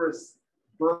carnivorous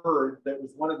bird that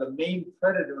was one of the main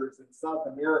predators in South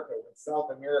America when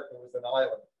South America was an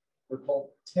island. They're called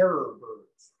terror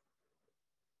birds.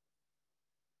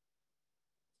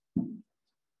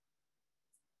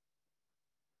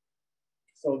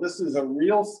 So this is a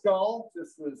real skull.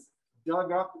 This was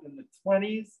dug up in the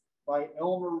 20s by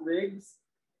Elmer Riggs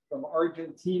from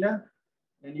Argentina.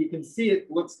 And you can see it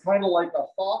looks kind of like a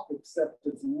hawk, except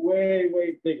it's way,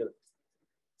 way bigger.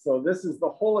 So this is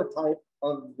the holotype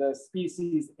of the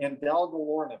species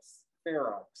Andalgalornis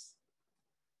ferox,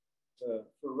 the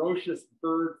ferocious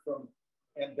bird from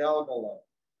Andalgalon.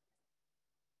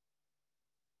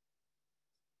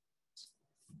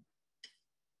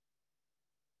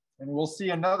 And we'll see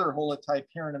another holotype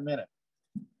here in a minute.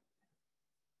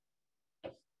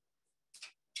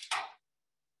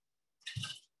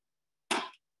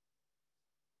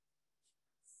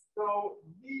 So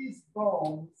these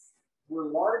bones were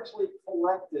largely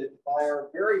collected by our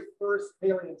very first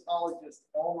paleontologist,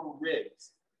 Elmer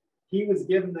Riggs. He was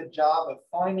given the job of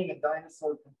finding a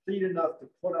dinosaur complete enough to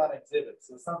put on exhibit,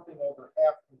 so something over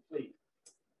half complete.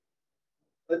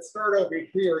 Let's start over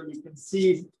here. You can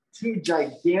see two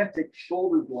gigantic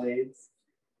shoulder blades.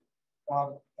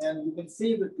 And you can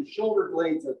see that the shoulder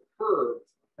blades are curved.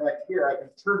 Back here, I can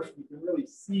turn it, you can really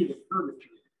see the curvature.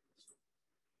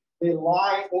 They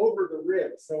lie over the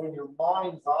rib. So in your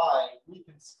mind's eye,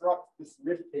 reconstruct this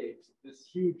rib cage that this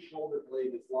huge shoulder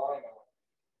blade is lying on.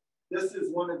 This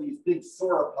is one of these big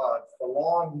sauropods, the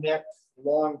long-necked,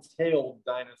 long-tailed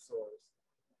dinosaurs.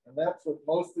 And that's what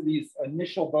most of these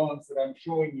initial bones that I'm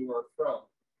showing you are from,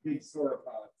 big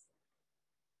sauropods.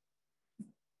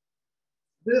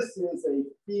 This is a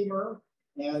femur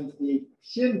and the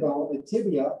shin bone, the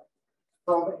tibia,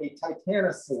 from a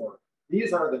titanosaur.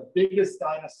 These are the biggest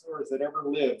dinosaurs that ever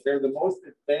lived. They're the most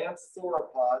advanced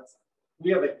sauropods.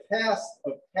 We have a cast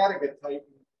of Patagotitan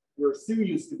where Sue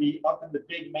used to be up in the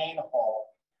big main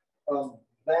hall.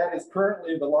 That is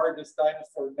currently the largest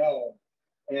dinosaur known.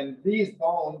 And these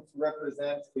bones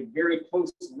represent a very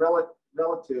close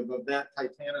relative of that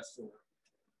titanosaur.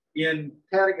 In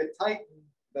Patagotitan,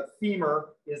 the femur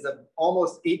is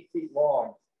almost 8 feet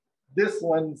long. This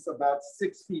one's about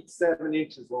 6 feet 7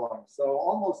 inches long, so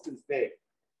almost as big.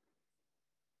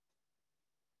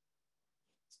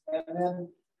 And then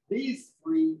these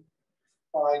three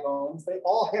thigh bones, they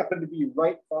all happen to be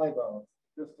right thigh bones,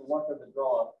 just the luck of the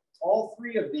draw. All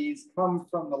three of these come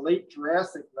from the late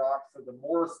Jurassic rocks of the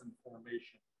Morrison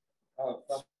Formation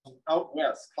from out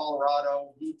west,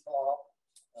 Colorado, Utah,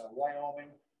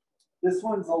 Wyoming. This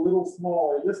one's a little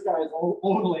smaller. This guy's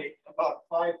only about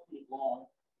 5 feet long.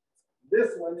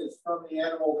 This one is from the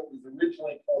animal that was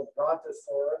originally called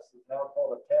Brontosaurus, is now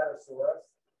called a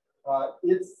Patasaurus.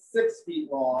 It's 6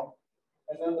 feet long.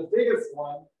 And then the biggest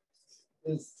one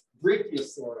is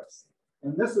Brachiosaurus.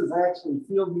 And this is actually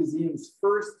Field Museum's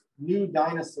first new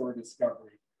dinosaur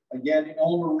discovery. Again,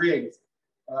 Elmer Riggs.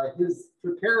 His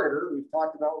preparator, we've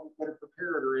talked about what a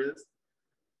preparator is.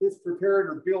 his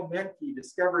preparator, Bill Menke,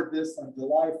 discovered this on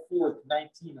July 4th,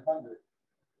 1900.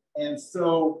 And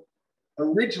so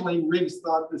originally Riggs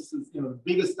thought this was, the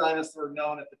biggest dinosaur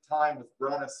known at the time was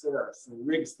Brontosaurus. So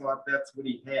Riggs thought that's what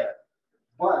he had.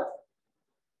 But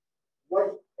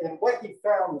what he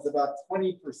found was about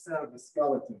 20% of the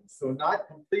skeleton. So not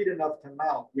complete enough to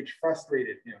mount, which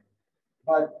frustrated him.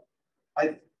 But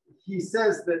he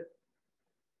says that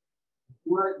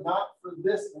were it not for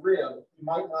this rib, he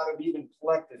might not have even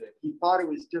collected it. He thought it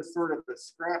was just sort of a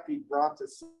scrappy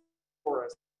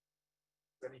Brontosaurus,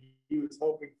 and he was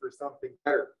hoping for something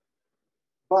better.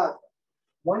 But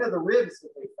one of the ribs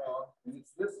that they found, and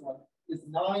it's this one, is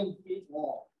 9 feet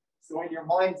long. So in your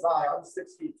mind's eye, I'm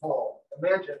 6 feet tall.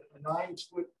 Imagine a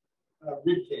 9-foot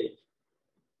rib cage.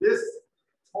 This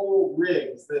told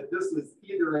Riggs that this was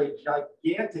either a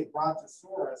gigantic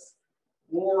Brontosaurus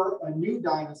or a new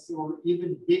dinosaur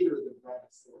even bigger than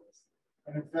Brontosaurus.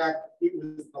 And in fact, it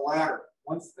was the latter.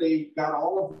 Once they got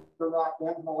all of the rock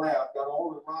out in the lab, got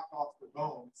all the rock off the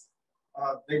bones,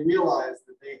 they realized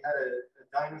that they had a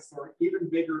dinosaur even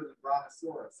bigger than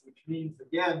Brontosaurus, which means,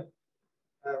 again,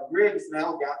 Riggs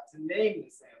now got to name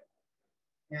this animal.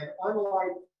 And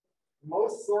unlike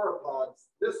most sauropods,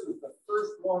 this was the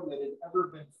first one that had ever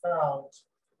been found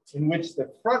in which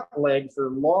the front legs are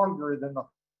longer than the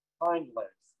hind legs.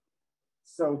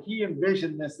 So he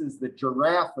envisioned this as the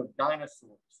giraffe of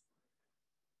dinosaurs.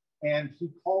 And he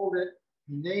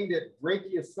named it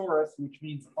Brachiosaurus, which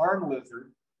means arm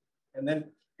lizard. And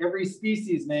then every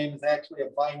species name is actually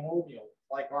a binomial,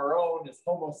 like our own is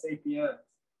Homo sapiens.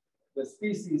 The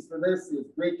species for this is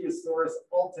Brachiosaurus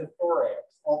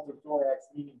altithorax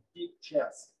meaning deep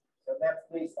chest. And that's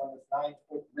based on this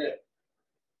 9-foot rib.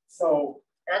 So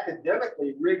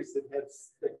academically, Riggs had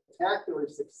spectacular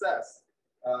success.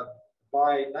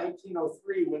 By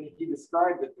 1903, when he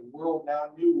described it, the world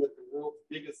now knew what the world's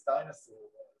biggest dinosaur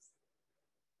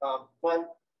was.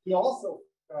 But he also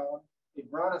found a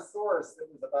Brontosaurus that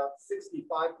was about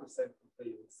 65%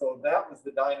 completed. So that was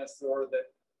the dinosaur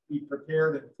that he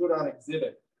prepared and put on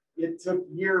exhibit. It took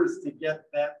years to get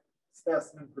that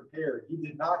specimen prepared. He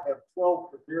did not have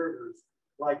 12 preparators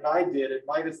like I did at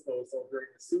Midas Boso during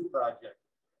the Sioux project.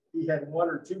 He had 1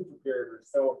 or 2 preparators.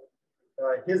 So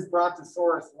his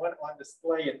Brontosaurus went on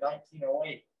display in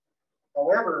 1908.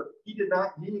 However, he did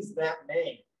not use that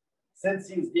name. Since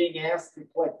he was being asked to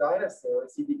collect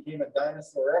dinosaurs, he became a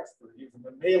dinosaur expert. He was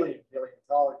a mammalian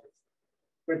paleontologist.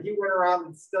 But he went around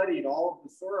and studied all of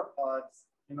the sauropods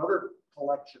in other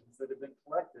collections that have been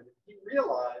collected. He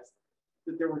realized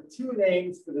that there were 2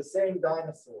 names for the same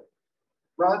dinosaur,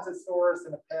 Brontosaurus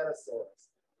and Apatosaurus.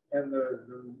 And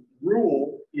the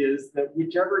rule is that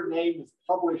whichever name is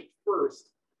published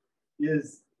first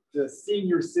is the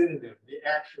senior synonym, the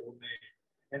actual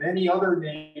name. And any other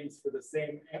names for the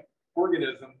same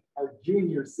organism are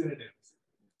junior synonyms.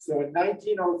 So in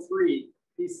 1903,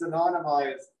 he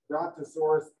synonymized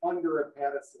Brontosaurus under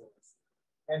Apatosaurus.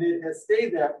 And it has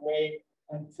stayed that way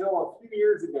until a few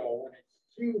years ago when a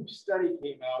huge study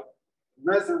came out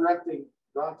resurrecting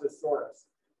Brontosaurus.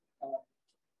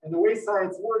 And the way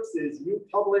science works is you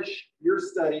publish your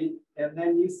study and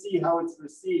then you see how it's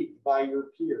received by your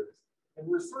peers. And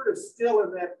we're sort of still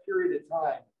in that period of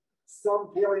time.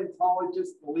 Some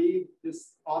paleontologists believe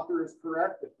this author is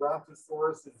correct, that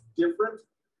Brontosaurus is different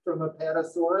from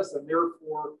Apatosaurus and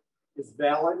therefore is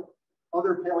valid.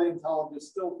 Other paleontologists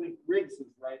still think Riggs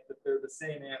is right, that they're the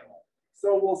same animal.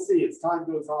 So we'll see as time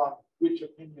goes on which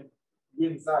opinion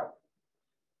wins out.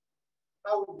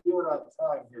 How are we doing on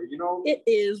time here? It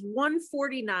is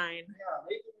 1:49. Yeah,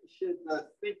 maybe we should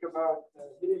think about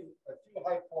hitting a few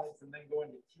high points and then go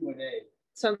into Q&A.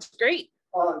 Sounds great.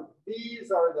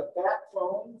 These are the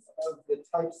backbones of the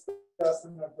type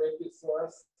specimen of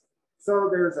Brachiosaurus. So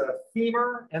there's a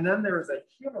femur, and then there's a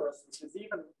humerus, which is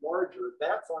even larger.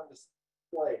 That's on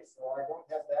display, so I don't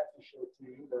have that to show to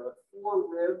you. There are 4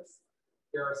 ribs.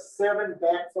 There are 7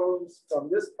 backbones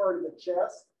from this part of the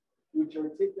chest, which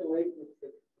articulate with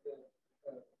the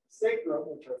sacrum,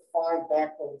 which are 5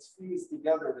 backbones fused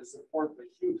together to support the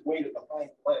huge weight of the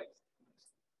hind legs.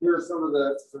 Here are some of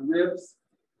the ribs.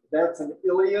 That's an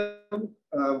ilium,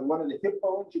 one of the hip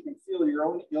bones. You can feel your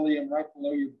own ilium right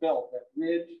below your belt, that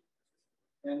ridge.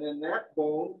 And then that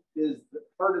bone is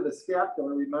part of the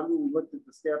scapula. Remember, we looked at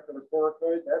the scapular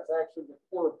coracoid? That's actually the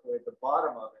coracoid, the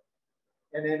bottom of it.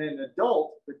 And in an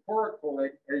adult, the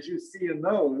coracoid, as you see in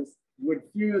those, would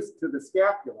fuse to the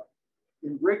scapula.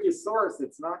 In Brachiosaurus,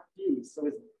 it's not fused. So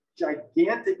as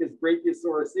gigantic as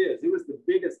Brachiosaurus is, it was the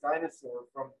biggest dinosaur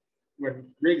from when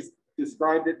Riggs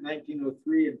described it in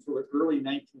 1903 until the early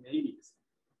 1980s.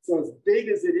 So as big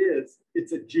as it is,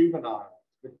 it's a juvenile.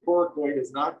 The coracoid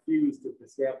is not fused with the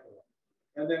scapula.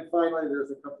 And then finally,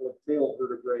 there's a couple of tail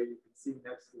vertebrae you can see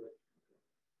next to it.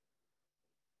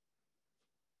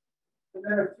 And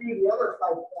then a few of the other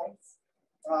high points.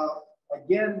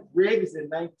 Again, Riggs in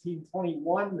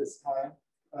 1921 this time,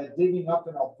 digging up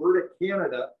in Alberta,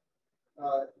 Canada,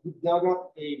 he dug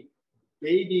up a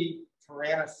baby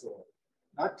tyrannosaur.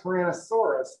 Not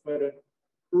Tyrannosaurus, but an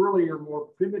earlier, more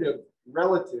primitive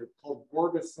relative called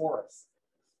Gorgosaurus.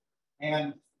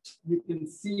 And you can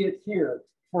see it here.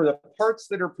 For the parts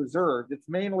that are preserved, it's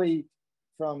mainly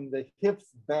from the hips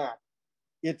back.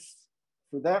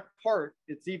 For that part,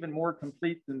 it's even more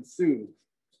complete than Sue.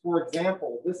 For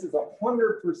example, this is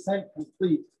 100%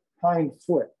 complete hind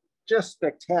foot, just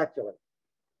spectacular.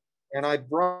 And I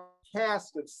brought a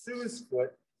cast of Sue's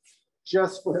foot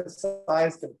just for a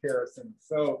size comparison.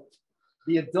 So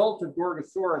the adult of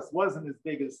Gorgosaurus wasn't as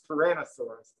big as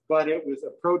Tyrannosaurus, but it was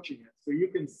approaching it. So you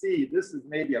can see this is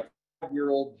maybe a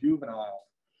 5-year-old juvenile.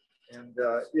 And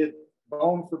it,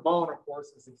 bone for bone, of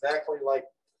course, is exactly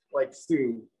like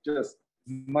Sue, just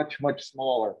much, much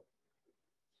smaller.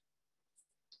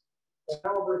 And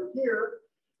over here,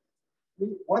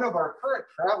 one of our current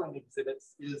traveling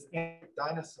exhibits is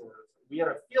dinosaurs. We had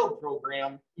a field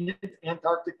program in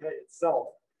Antarctica itself,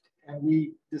 and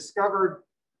we discovered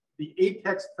the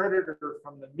apex predator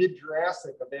from the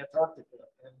mid-Jurassic of Antarctica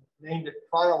and named it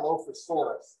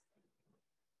Cryolophosaurus.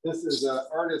 This is an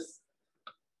artist's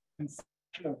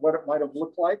conception of what it might have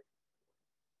looked like.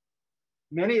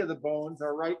 Many of the bones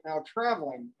are right now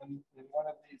traveling in one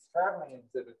of these traveling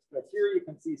exhibits. But here you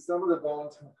can see some of the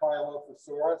bones from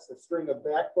Cryolophosaurus, a string of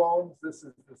backbones. This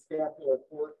is the scapular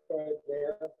cord right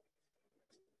there.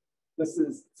 This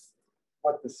is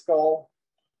what the skull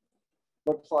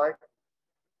looks like.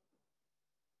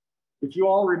 If you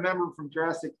all remember from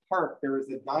Jurassic Park, there was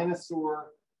a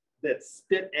dinosaur that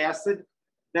spit acid.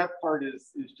 That part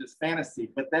is just fantasy,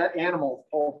 but that animal is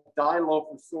called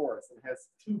Dilophosaurus. It has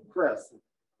 2 crests.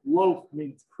 Loaf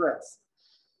means crest.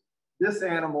 This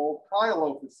animal,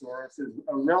 Cryolophosaurus, is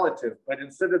a relative, but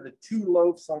instead of the 2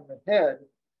 loaves on the head,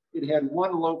 it had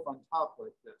 1 loaf on top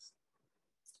like this.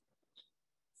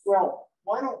 Well,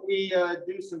 why don't we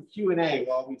do some Q&A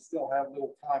while we still have a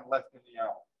little time left in the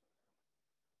hour?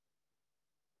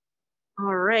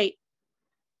 All right.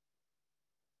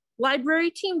 Library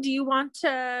team, do you want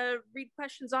to read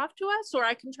questions off to us, or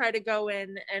I can try to go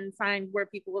in and find where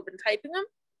people have been typing them?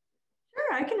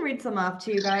 Sure, I can read some off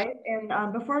to you guys.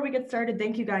 And before we get started,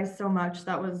 thank you guys so much.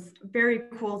 That was very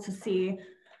cool to see.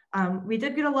 We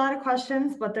did get a lot of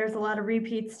questions, but there's a lot of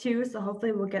repeats too, so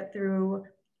hopefully we'll get through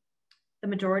the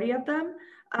majority of them.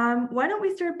 Why don't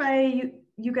we start by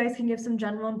you guys can give some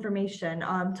general information.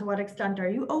 To what extent are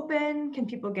you open? Can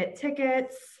people get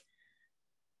tickets?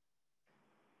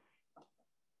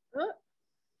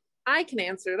 I can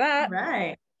answer that.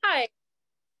 Right. Hi,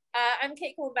 I'm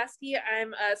Kate Kolbeski.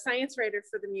 I'm a science writer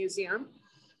for the museum.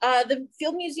 The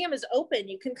Field Museum is open.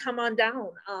 You can come on down.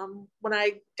 When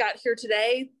I got here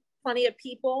today, plenty of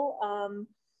people.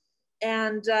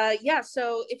 Yeah,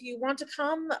 so if you want to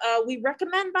come, we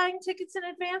recommend buying tickets in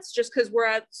advance just because we're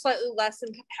at slightly less in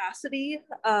capacity.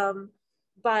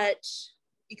 But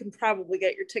you can probably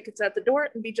get your tickets at the door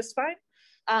and be just fine.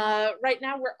 Right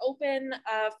now we're open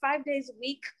 5 days a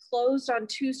week, closed on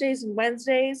Tuesdays and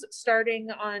Wednesdays.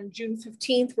 Starting on June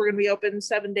 15th, we're going to be open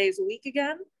 7 days a week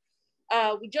again.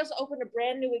 We just opened a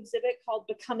brand new exhibit called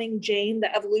Becoming Jane,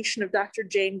 the evolution of Dr.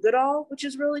 Jane Goodall, which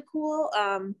is really cool.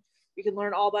 You can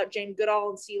learn all about Jane Goodall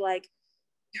and see like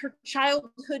her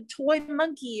childhood toy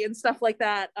monkey and stuff like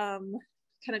that, kind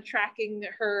of tracking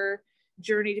her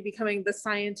journey to becoming the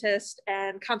scientist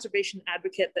and conservation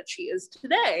advocate that she is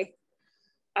today.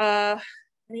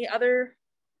 Any other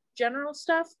general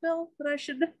stuff, Bill, that I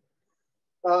should?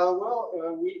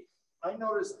 I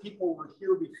noticed people were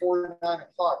here before 9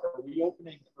 o'clock. Are we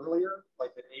opening earlier,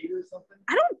 like at 8 or something?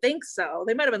 I don't think so.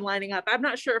 They might have been lining up. I'm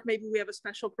not sure if maybe we have a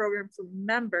special program for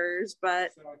members,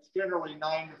 but. So it's generally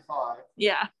 9 to 5.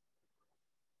 Yeah.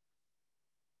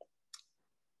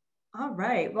 All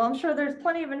right. Well, I'm sure there's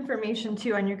plenty of information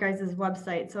too on your guys'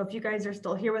 website. So if you guys are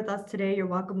still here with us today, you're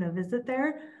welcome to visit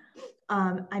there.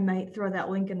 I might throw that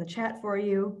link in the chat for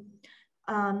you.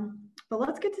 But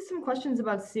let's get to some questions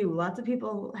about Sue. Lots of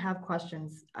people have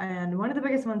questions. And one of the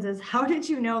biggest ones is, how did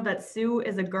you know that Sue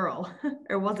is a girl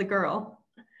or was a girl?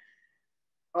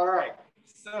 All right.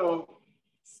 So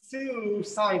Sue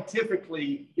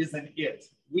scientifically is an it.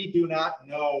 We do not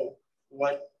know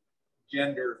what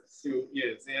gender Sue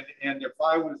is. And if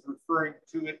I was referring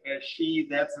to it as she,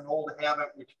 that's an old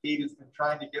habit which Kate has been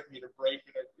trying to get me to break,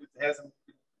 and it hasn't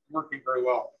been working very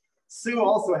well. Sue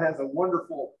also has a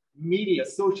wonderful media,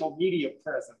 social media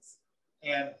presence.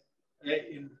 And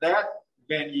in that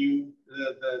venue,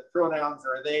 the pronouns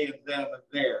are they and them and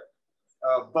their.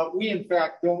 But we, in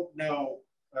fact, don't know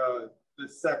the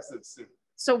sex of Sue.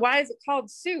 So why is it called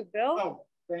Sue, Bill? Oh,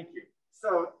 thank you.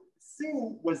 So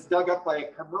Sue was dug up by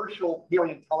a commercial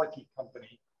paleontology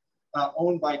company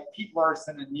owned by Pete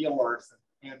Larson and Neil Larson.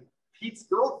 And Pete's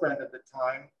girlfriend at the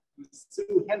time was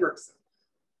Sue Hendrickson.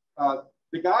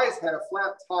 The guys had a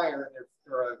flat tire in their,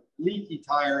 or a leaky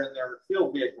tire in their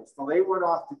field vehicle. So they went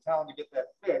off to town to get that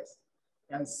fixed.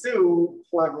 And Sue,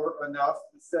 clever enough,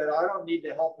 said, I don't need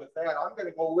to help with that. I'm going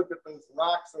to go look at those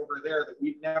rocks over there that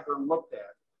we've never looked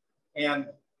at. And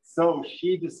so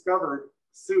she discovered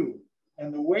Sue.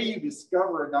 And the way you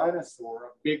discover a dinosaur, a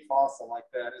big fossil like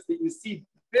that, is that you see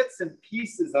bits and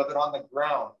pieces of it on the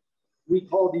ground. We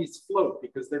call these float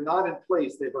because they're not in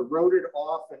place. They've eroded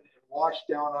off and washed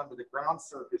down onto the ground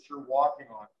surface you're walking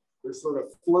on. They're sort of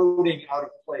floating out of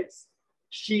place.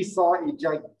 She saw a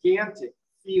gigantic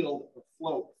field of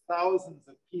float, thousands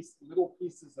of little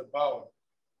pieces of bone.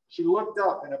 She looked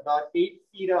up, and about 8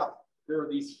 feet up, there are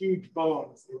these huge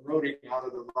bones eroding out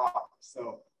of the rock.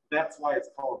 So that's why it's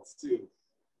called Sue.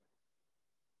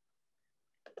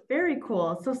 Very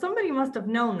cool. So somebody must have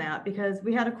known that, because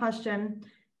we had a question.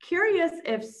 Curious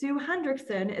if Sue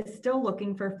Hendrickson is still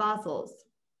looking for fossils.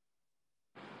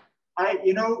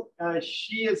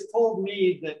 She has told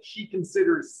me that she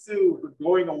considers Sue her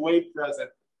going away present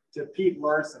to Pete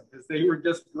Larson, because they were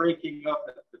just breaking up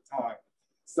at the time.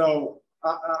 So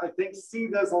I think Sue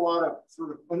does a lot of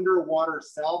sort of underwater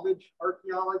salvage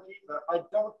archaeology, but I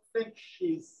don't think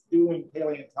she's doing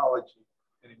paleontology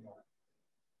anymore.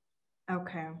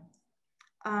 Okay.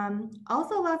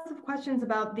 Also, lots of questions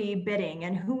about the bidding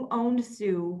and who owned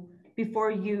Sue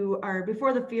before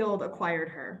the field acquired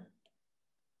her.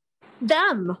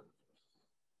 Them.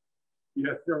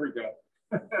 Yes, there we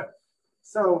go.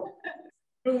 So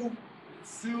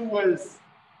Sue was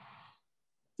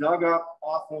dug up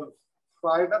off of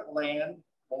private land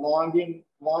belonging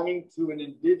to an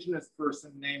indigenous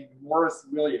person named Morris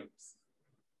Williams.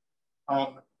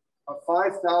 A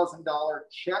 $5,000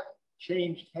 check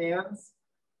changed hands,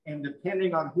 and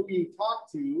depending on who you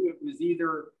talk to, it was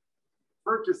either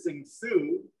purchasing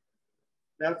Sue,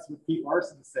 that's what Pete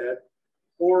Larson said,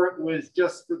 or it was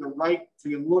just for the right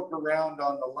to look around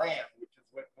on the land, which is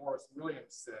what Morris Williams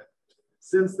said.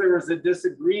 Since there was a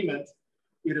disagreement,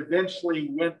 it eventually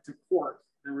went to court.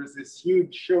 There was this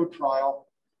huge show trial,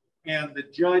 and the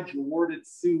judge awarded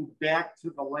Sue back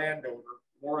to the landowner,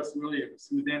 Morris Williams,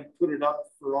 who then put it up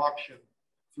for auction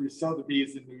through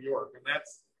Sotheby's in New York. And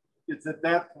it's at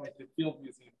that point the Field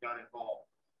Museum got involved.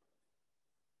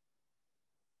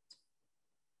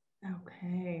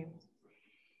 Okay.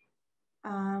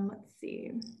 Let's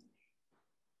see.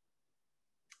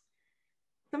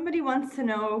 Somebody wants to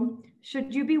know,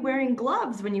 should you be wearing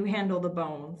gloves when you handle the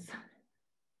bones?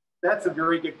 That's a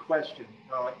very good question.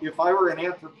 If I were in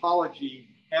anthropology,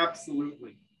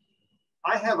 absolutely.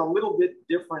 I have a little bit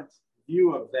different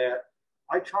view of that.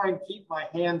 I try and keep my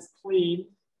hands clean.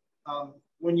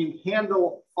 When you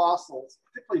handle fossils,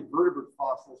 particularly vertebrate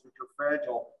fossils, which are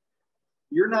fragile,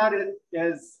 you're not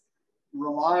as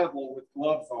reliable with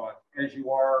gloves on as you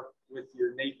are with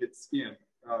your naked skin.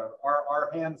 Our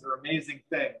hands are amazing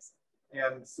things.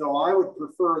 And so I would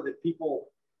prefer that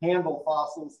people handle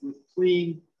fossils with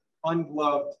clean,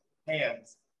 ungloved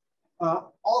hands.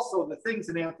 Also, the things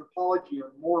in anthropology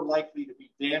are more likely to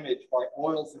be damaged by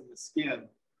oils in the skin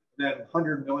than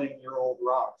 100-million-year-old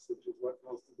rocks, which is what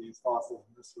most of these fossils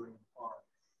in this room are.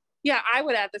 Yeah, I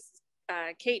would add this,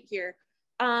 Kate here.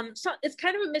 So it's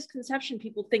kind of a misconception,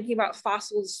 people thinking about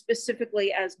fossils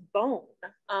specifically as bone,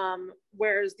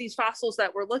 whereas these fossils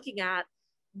that we're looking at,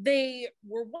 they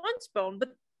were once bone,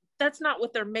 but that's not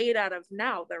what they're made out of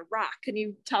now. They're rock. Can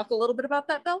you talk a little bit about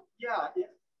that, Bill? Yeah,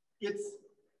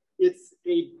 it's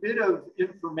a bit of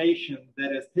information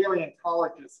that as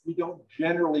paleontologists, we don't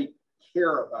generally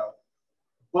care about.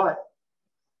 But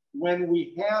when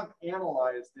we have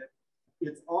analyzed it,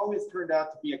 it's always turned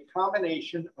out to be a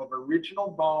combination of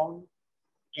original bone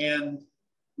and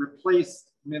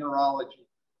replaced mineralogy.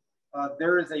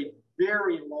 There is a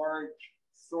very large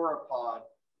sauropod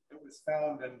that was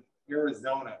found in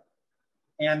Arizona,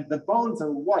 and the bones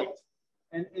are white.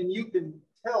 And you can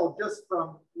tell just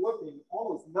from looking,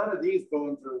 almost none of these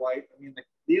bones are white. I mean,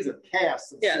 these are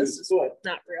casts of Sue's foot.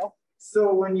 Not real.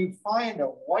 So when you find a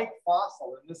white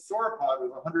fossil, and this sauropod was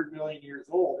 100 million years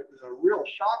old, it was a real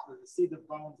shocker to see the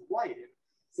bones white. And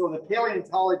so the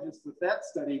paleontologist with that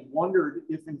study wondered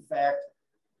if in fact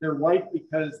they're white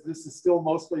because this is still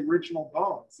mostly original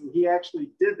bone. So he actually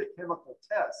did the chemical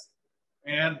test.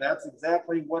 And that's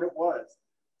exactly what it was.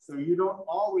 So you don't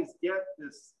always get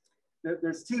this.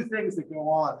 There's two things that go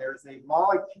on. There's a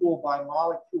molecule by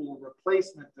molecule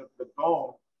replacement of the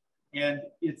bone, and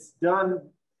it's done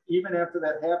even after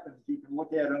that happens. You can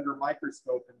look at it under a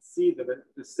microscope and see that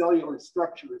the cellular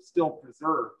structure is still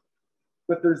preserved.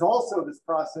 But there's also this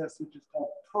process which is called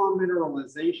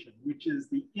permineralization, which is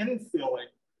the infilling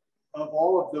of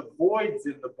all of the voids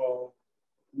in the bone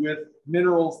with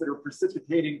minerals that are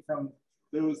precipitating from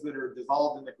those that are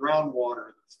dissolved in the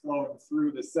groundwater that's flowing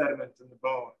through the sediment in the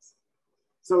bones.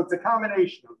 So it's a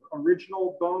combination of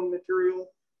original bone material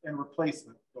and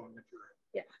replacement bone material.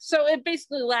 Yeah, so it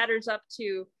basically ladders up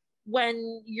to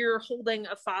when you're holding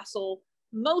a fossil,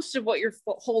 most of what you're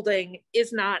holding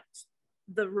is not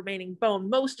the remaining bone.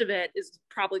 Most of it is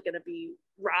probably going to be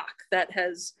rock that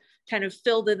has kind of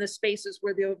filled in the spaces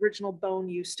where the original bone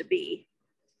used to be.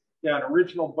 Yeah, an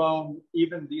original bone,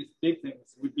 even these big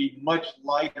things, would be much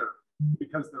lighter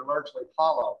because they're largely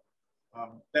hollow.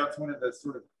 That's one of the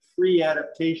sort of free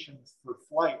adaptations for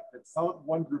flight that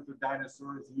one group of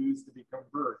dinosaurs used to become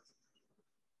birds.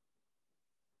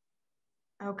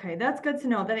 Okay, that's good to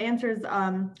know. That answers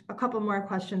a couple more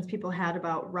questions people had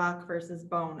about rock versus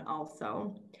bone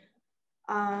also.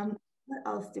 What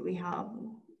else do we have?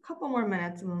 A couple more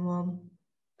minutes and then we'll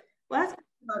ask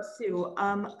about Sue.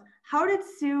 How did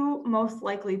Sue most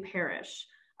likely perish?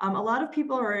 A lot of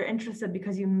people are interested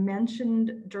because you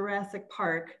mentioned Jurassic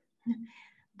Park,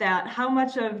 that how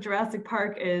much of Jurassic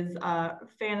Park is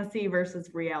fantasy versus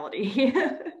reality?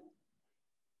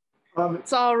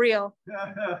 It's all real.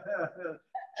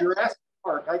 Jurassic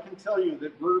Park, I can tell you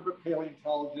that vertebrate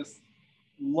paleontologists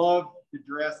love the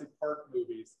Jurassic Park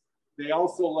movies. They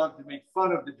also love to make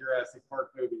fun of the Jurassic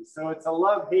Park movies. So it's a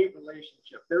love-hate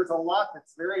relationship. There's a lot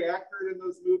that's very accurate in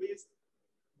those movies.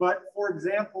 But for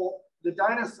example, the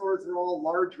dinosaurs are all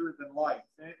larger than life.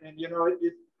 And you know,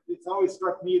 it's always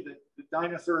struck me that the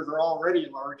dinosaurs are already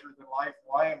larger than life.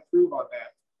 Why improve on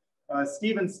that?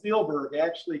 Steven Spielberg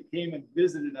actually came and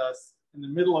visited us in the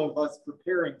middle of us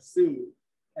preparing Sue.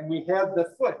 And we had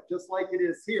the foot, just like it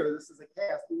is here. This is a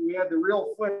cast. We had the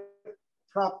real foot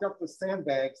propped up with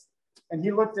sandbags. And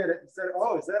he looked at it and said,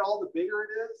 "Oh, is that all the bigger it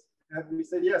is?" And we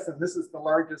said, "Yes, and this is the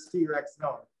largest T-Rex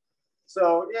known."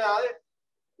 So yeah,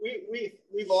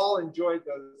 we've all enjoyed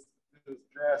those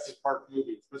Jurassic Park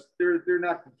movies, but they're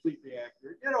not completely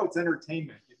accurate. You know, it's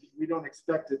entertainment. We don't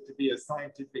expect it to be a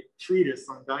scientific treatise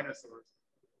on dinosaurs.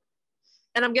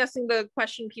 And I'm guessing the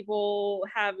question people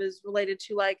have is related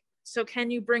to, like, so can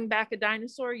you bring back a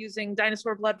dinosaur using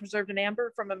dinosaur blood preserved in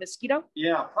amber from a mosquito?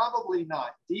 Yeah, probably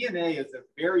not. DNA is a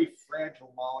very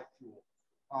fragile molecule.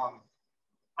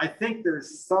 I think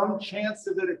there's some chance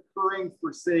of it occurring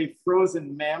for, say,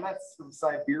 frozen mammoths from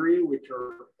Siberia, which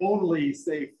are only,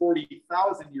 say,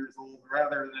 40,000 years old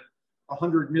rather than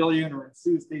 100 million, or in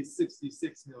Sue's case,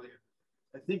 66 million.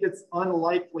 I think it's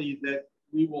unlikely that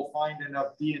we will find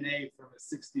enough DNA from a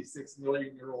 66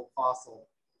 million year old fossil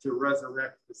to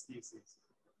resurrect the species.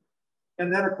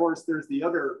 And then, of course, there's the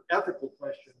other ethical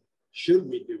question: should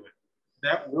we do it?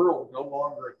 That world no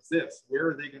longer exists. Where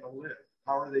are they going to live?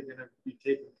 How are they going to be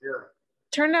taken care of?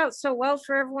 Turned out so well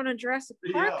for everyone in Jurassic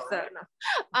Park, Yeah, then.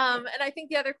 And I think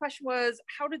the other question was,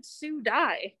 how did Sue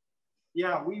die?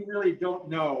 Yeah, we really don't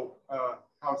know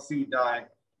how Sue died.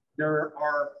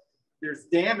 There's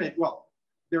damage. Well,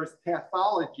 there's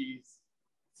pathologies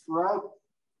throughout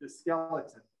the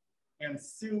skeleton. And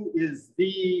Sue is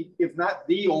if not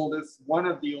the oldest, one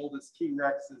of the oldest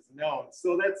T-Rexes known.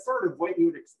 So that's sort of what you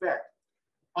would expect.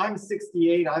 I'm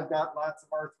 68, I've got lots of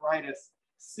arthritis.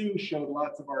 Sue showed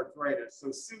lots of arthritis.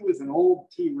 So Sue is an old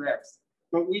T-Rex,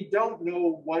 but we don't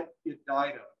know what it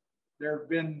died of. There have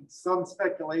been some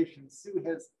speculation. Sue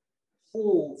has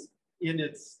holes in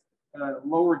its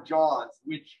lower jaws,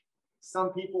 which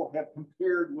some people have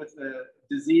compared with a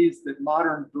disease that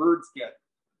modern birds get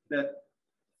that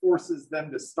forces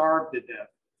them to starve to death.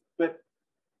 But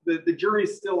the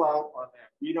jury's still out on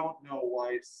that. We don't know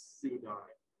why Sue died.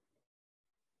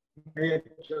 It may have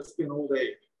just been old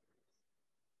age.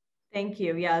 Thank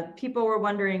you. Yeah, people were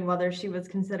wondering whether she was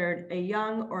considered a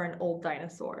young or an old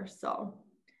dinosaur. So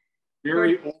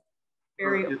very old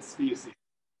for its species.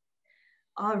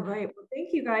 All right. Well,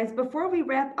 thank you guys. Before we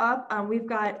wrap up, we've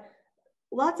got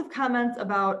lots of comments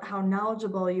about how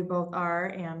knowledgeable you both are,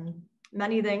 and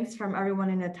many thanks from everyone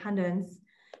in attendance.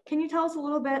 Can you tell us a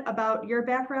little bit about your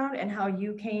background and how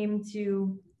you came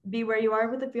to be where you are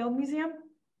with the Field Museum?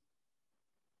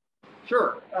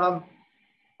 Sure.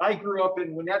 I grew up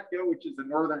in Winnetka, which is a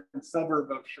northern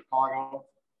suburb of Chicago.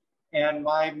 And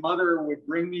my mother would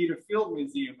bring me to Field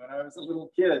Museum when I was a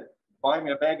little kid. buy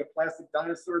me a bag of plastic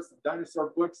dinosaurs, some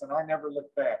dinosaur books, and I never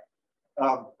looked back.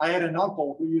 I had an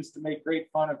uncle who used to make great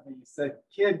fun of me. He said,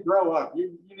 kid, grow up.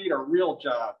 You need a real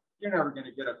job. You're never going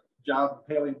to get a job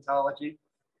in paleontology.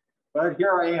 But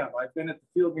here I am. I've been at the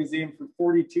Field Museum for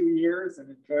 42 years and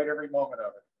enjoyed every moment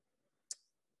of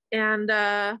it. And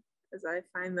as I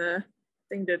find the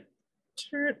thing to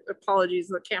turn, apologies,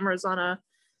 the camera's on a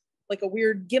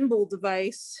weird gimbal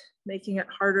device, making it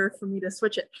harder for me to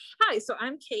switch it. Hi, so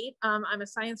I'm Kate. I'm a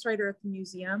science writer at the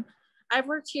museum. I've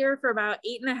worked here for about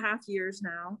 8.5 years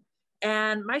now.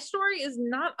 And my story is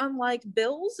not unlike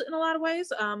Bill's in a lot of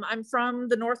ways. I'm from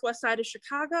the northwest side of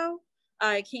Chicago.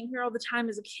 I came here all the time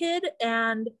as a kid,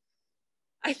 and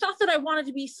I thought that I wanted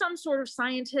to be some sort of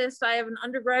scientist. I have an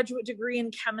undergraduate degree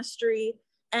in chemistry.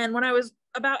 And when I was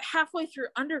about halfway through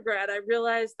undergrad, I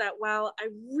realized that while I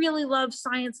really love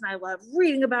science and I love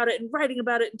reading about it and writing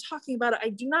about it and talking about it, I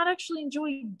do not actually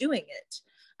enjoy doing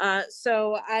it.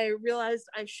 So I realized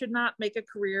I should not make a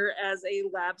career as a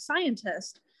lab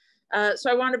scientist. So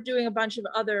I wound up doing a bunch of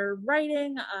other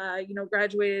writing,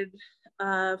 graduated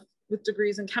with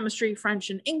degrees in chemistry, French,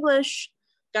 and English,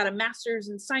 got a master's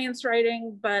in science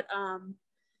writing, but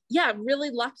yeah, really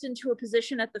lucked into a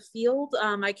position at the Field.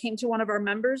 I came to one of our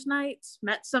members' nights,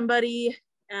 met somebody,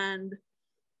 and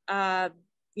I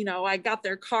got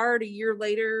their card. A year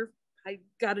later, I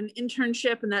got an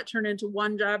internship, and that turned into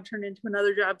one job, turned into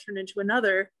another job, turned into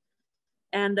another.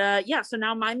 And yeah, so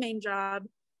now my main job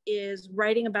is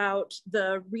writing about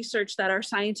the research that our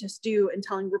scientists do and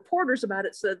telling reporters about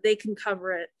it so that they can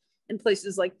cover it in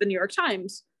places like the New York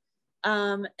Times.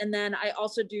 And then I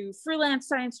also do freelance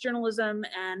science journalism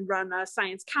and run a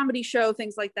science comedy show,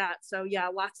 things like that. So yeah,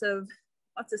 lots of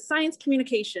science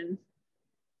communication.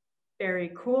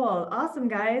 Very cool. Awesome,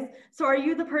 guys. So are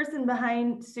you the person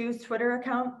behind Sue's Twitter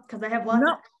account? Because I have lots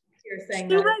of here saying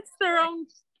Sue that. writes their own,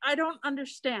 I don't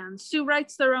understand. Sue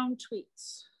writes their own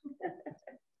tweets.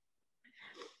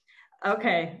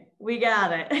 Okay, we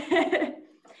got it.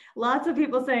 Lots of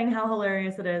people saying how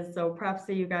hilarious it is. So props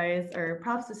to you guys, or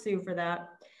props to Sue for that.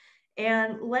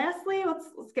 And lastly,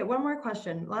 let's get one more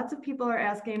question. Lots of people are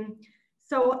asking,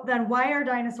 so then why are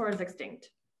dinosaurs extinct?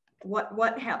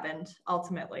 What happened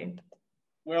ultimately?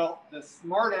 Well, the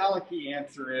smart alecky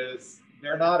answer is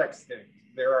they're not extinct.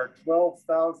 There are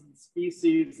 12,000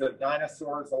 species of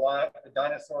dinosaurs alive, a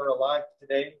dinosaur alive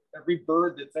today. Every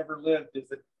bird that's ever lived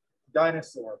is a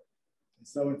dinosaur. And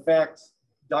so in fact,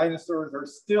 dinosaurs are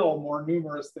still more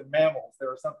numerous than mammals.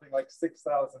 There are something like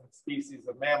 6,000 species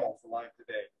of mammals alive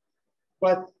today.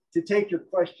 But to take your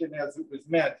question as it was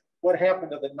meant, what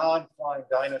happened to the non-flying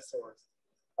dinosaurs?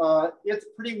 It's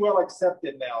pretty well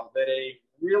accepted now that a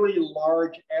really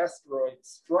large asteroid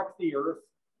struck the Earth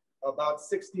about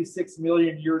 66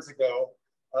 million years ago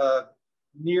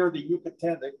near the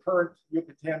Yucatan, the current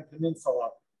Yucatan Peninsula.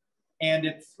 And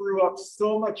it threw up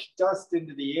so much dust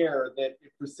into the air that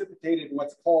it precipitated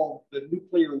what's called the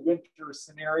nuclear winter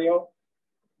scenario.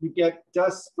 You get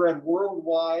dust spread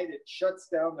worldwide. It shuts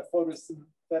down the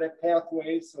photosynthetic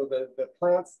pathways, so the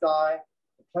plants die.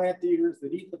 The plant eaters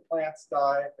that eat the plants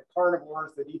die. The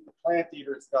carnivores that eat the plant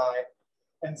eaters die.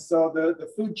 And so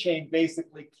the food chain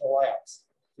basically collapsed.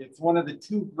 It's one of the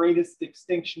two greatest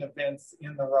extinction events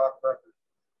in the rock record.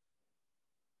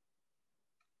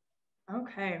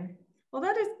 Okay. Well,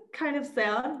 that is kind of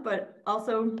sad, but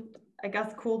also, I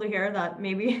guess, cool to hear that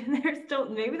maybe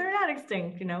they're not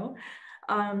extinct, you know?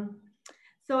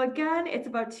 So again, it's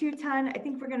about 2:10. I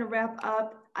think we're going to wrap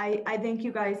up. I thank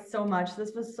you guys so much.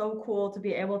 This was so cool to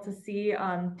be able to see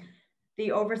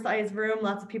the oversized room.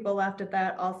 Lots of people laughed at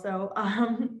that also.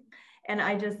 And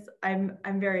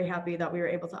I'm very happy that we were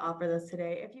able to offer this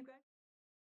today. If you guys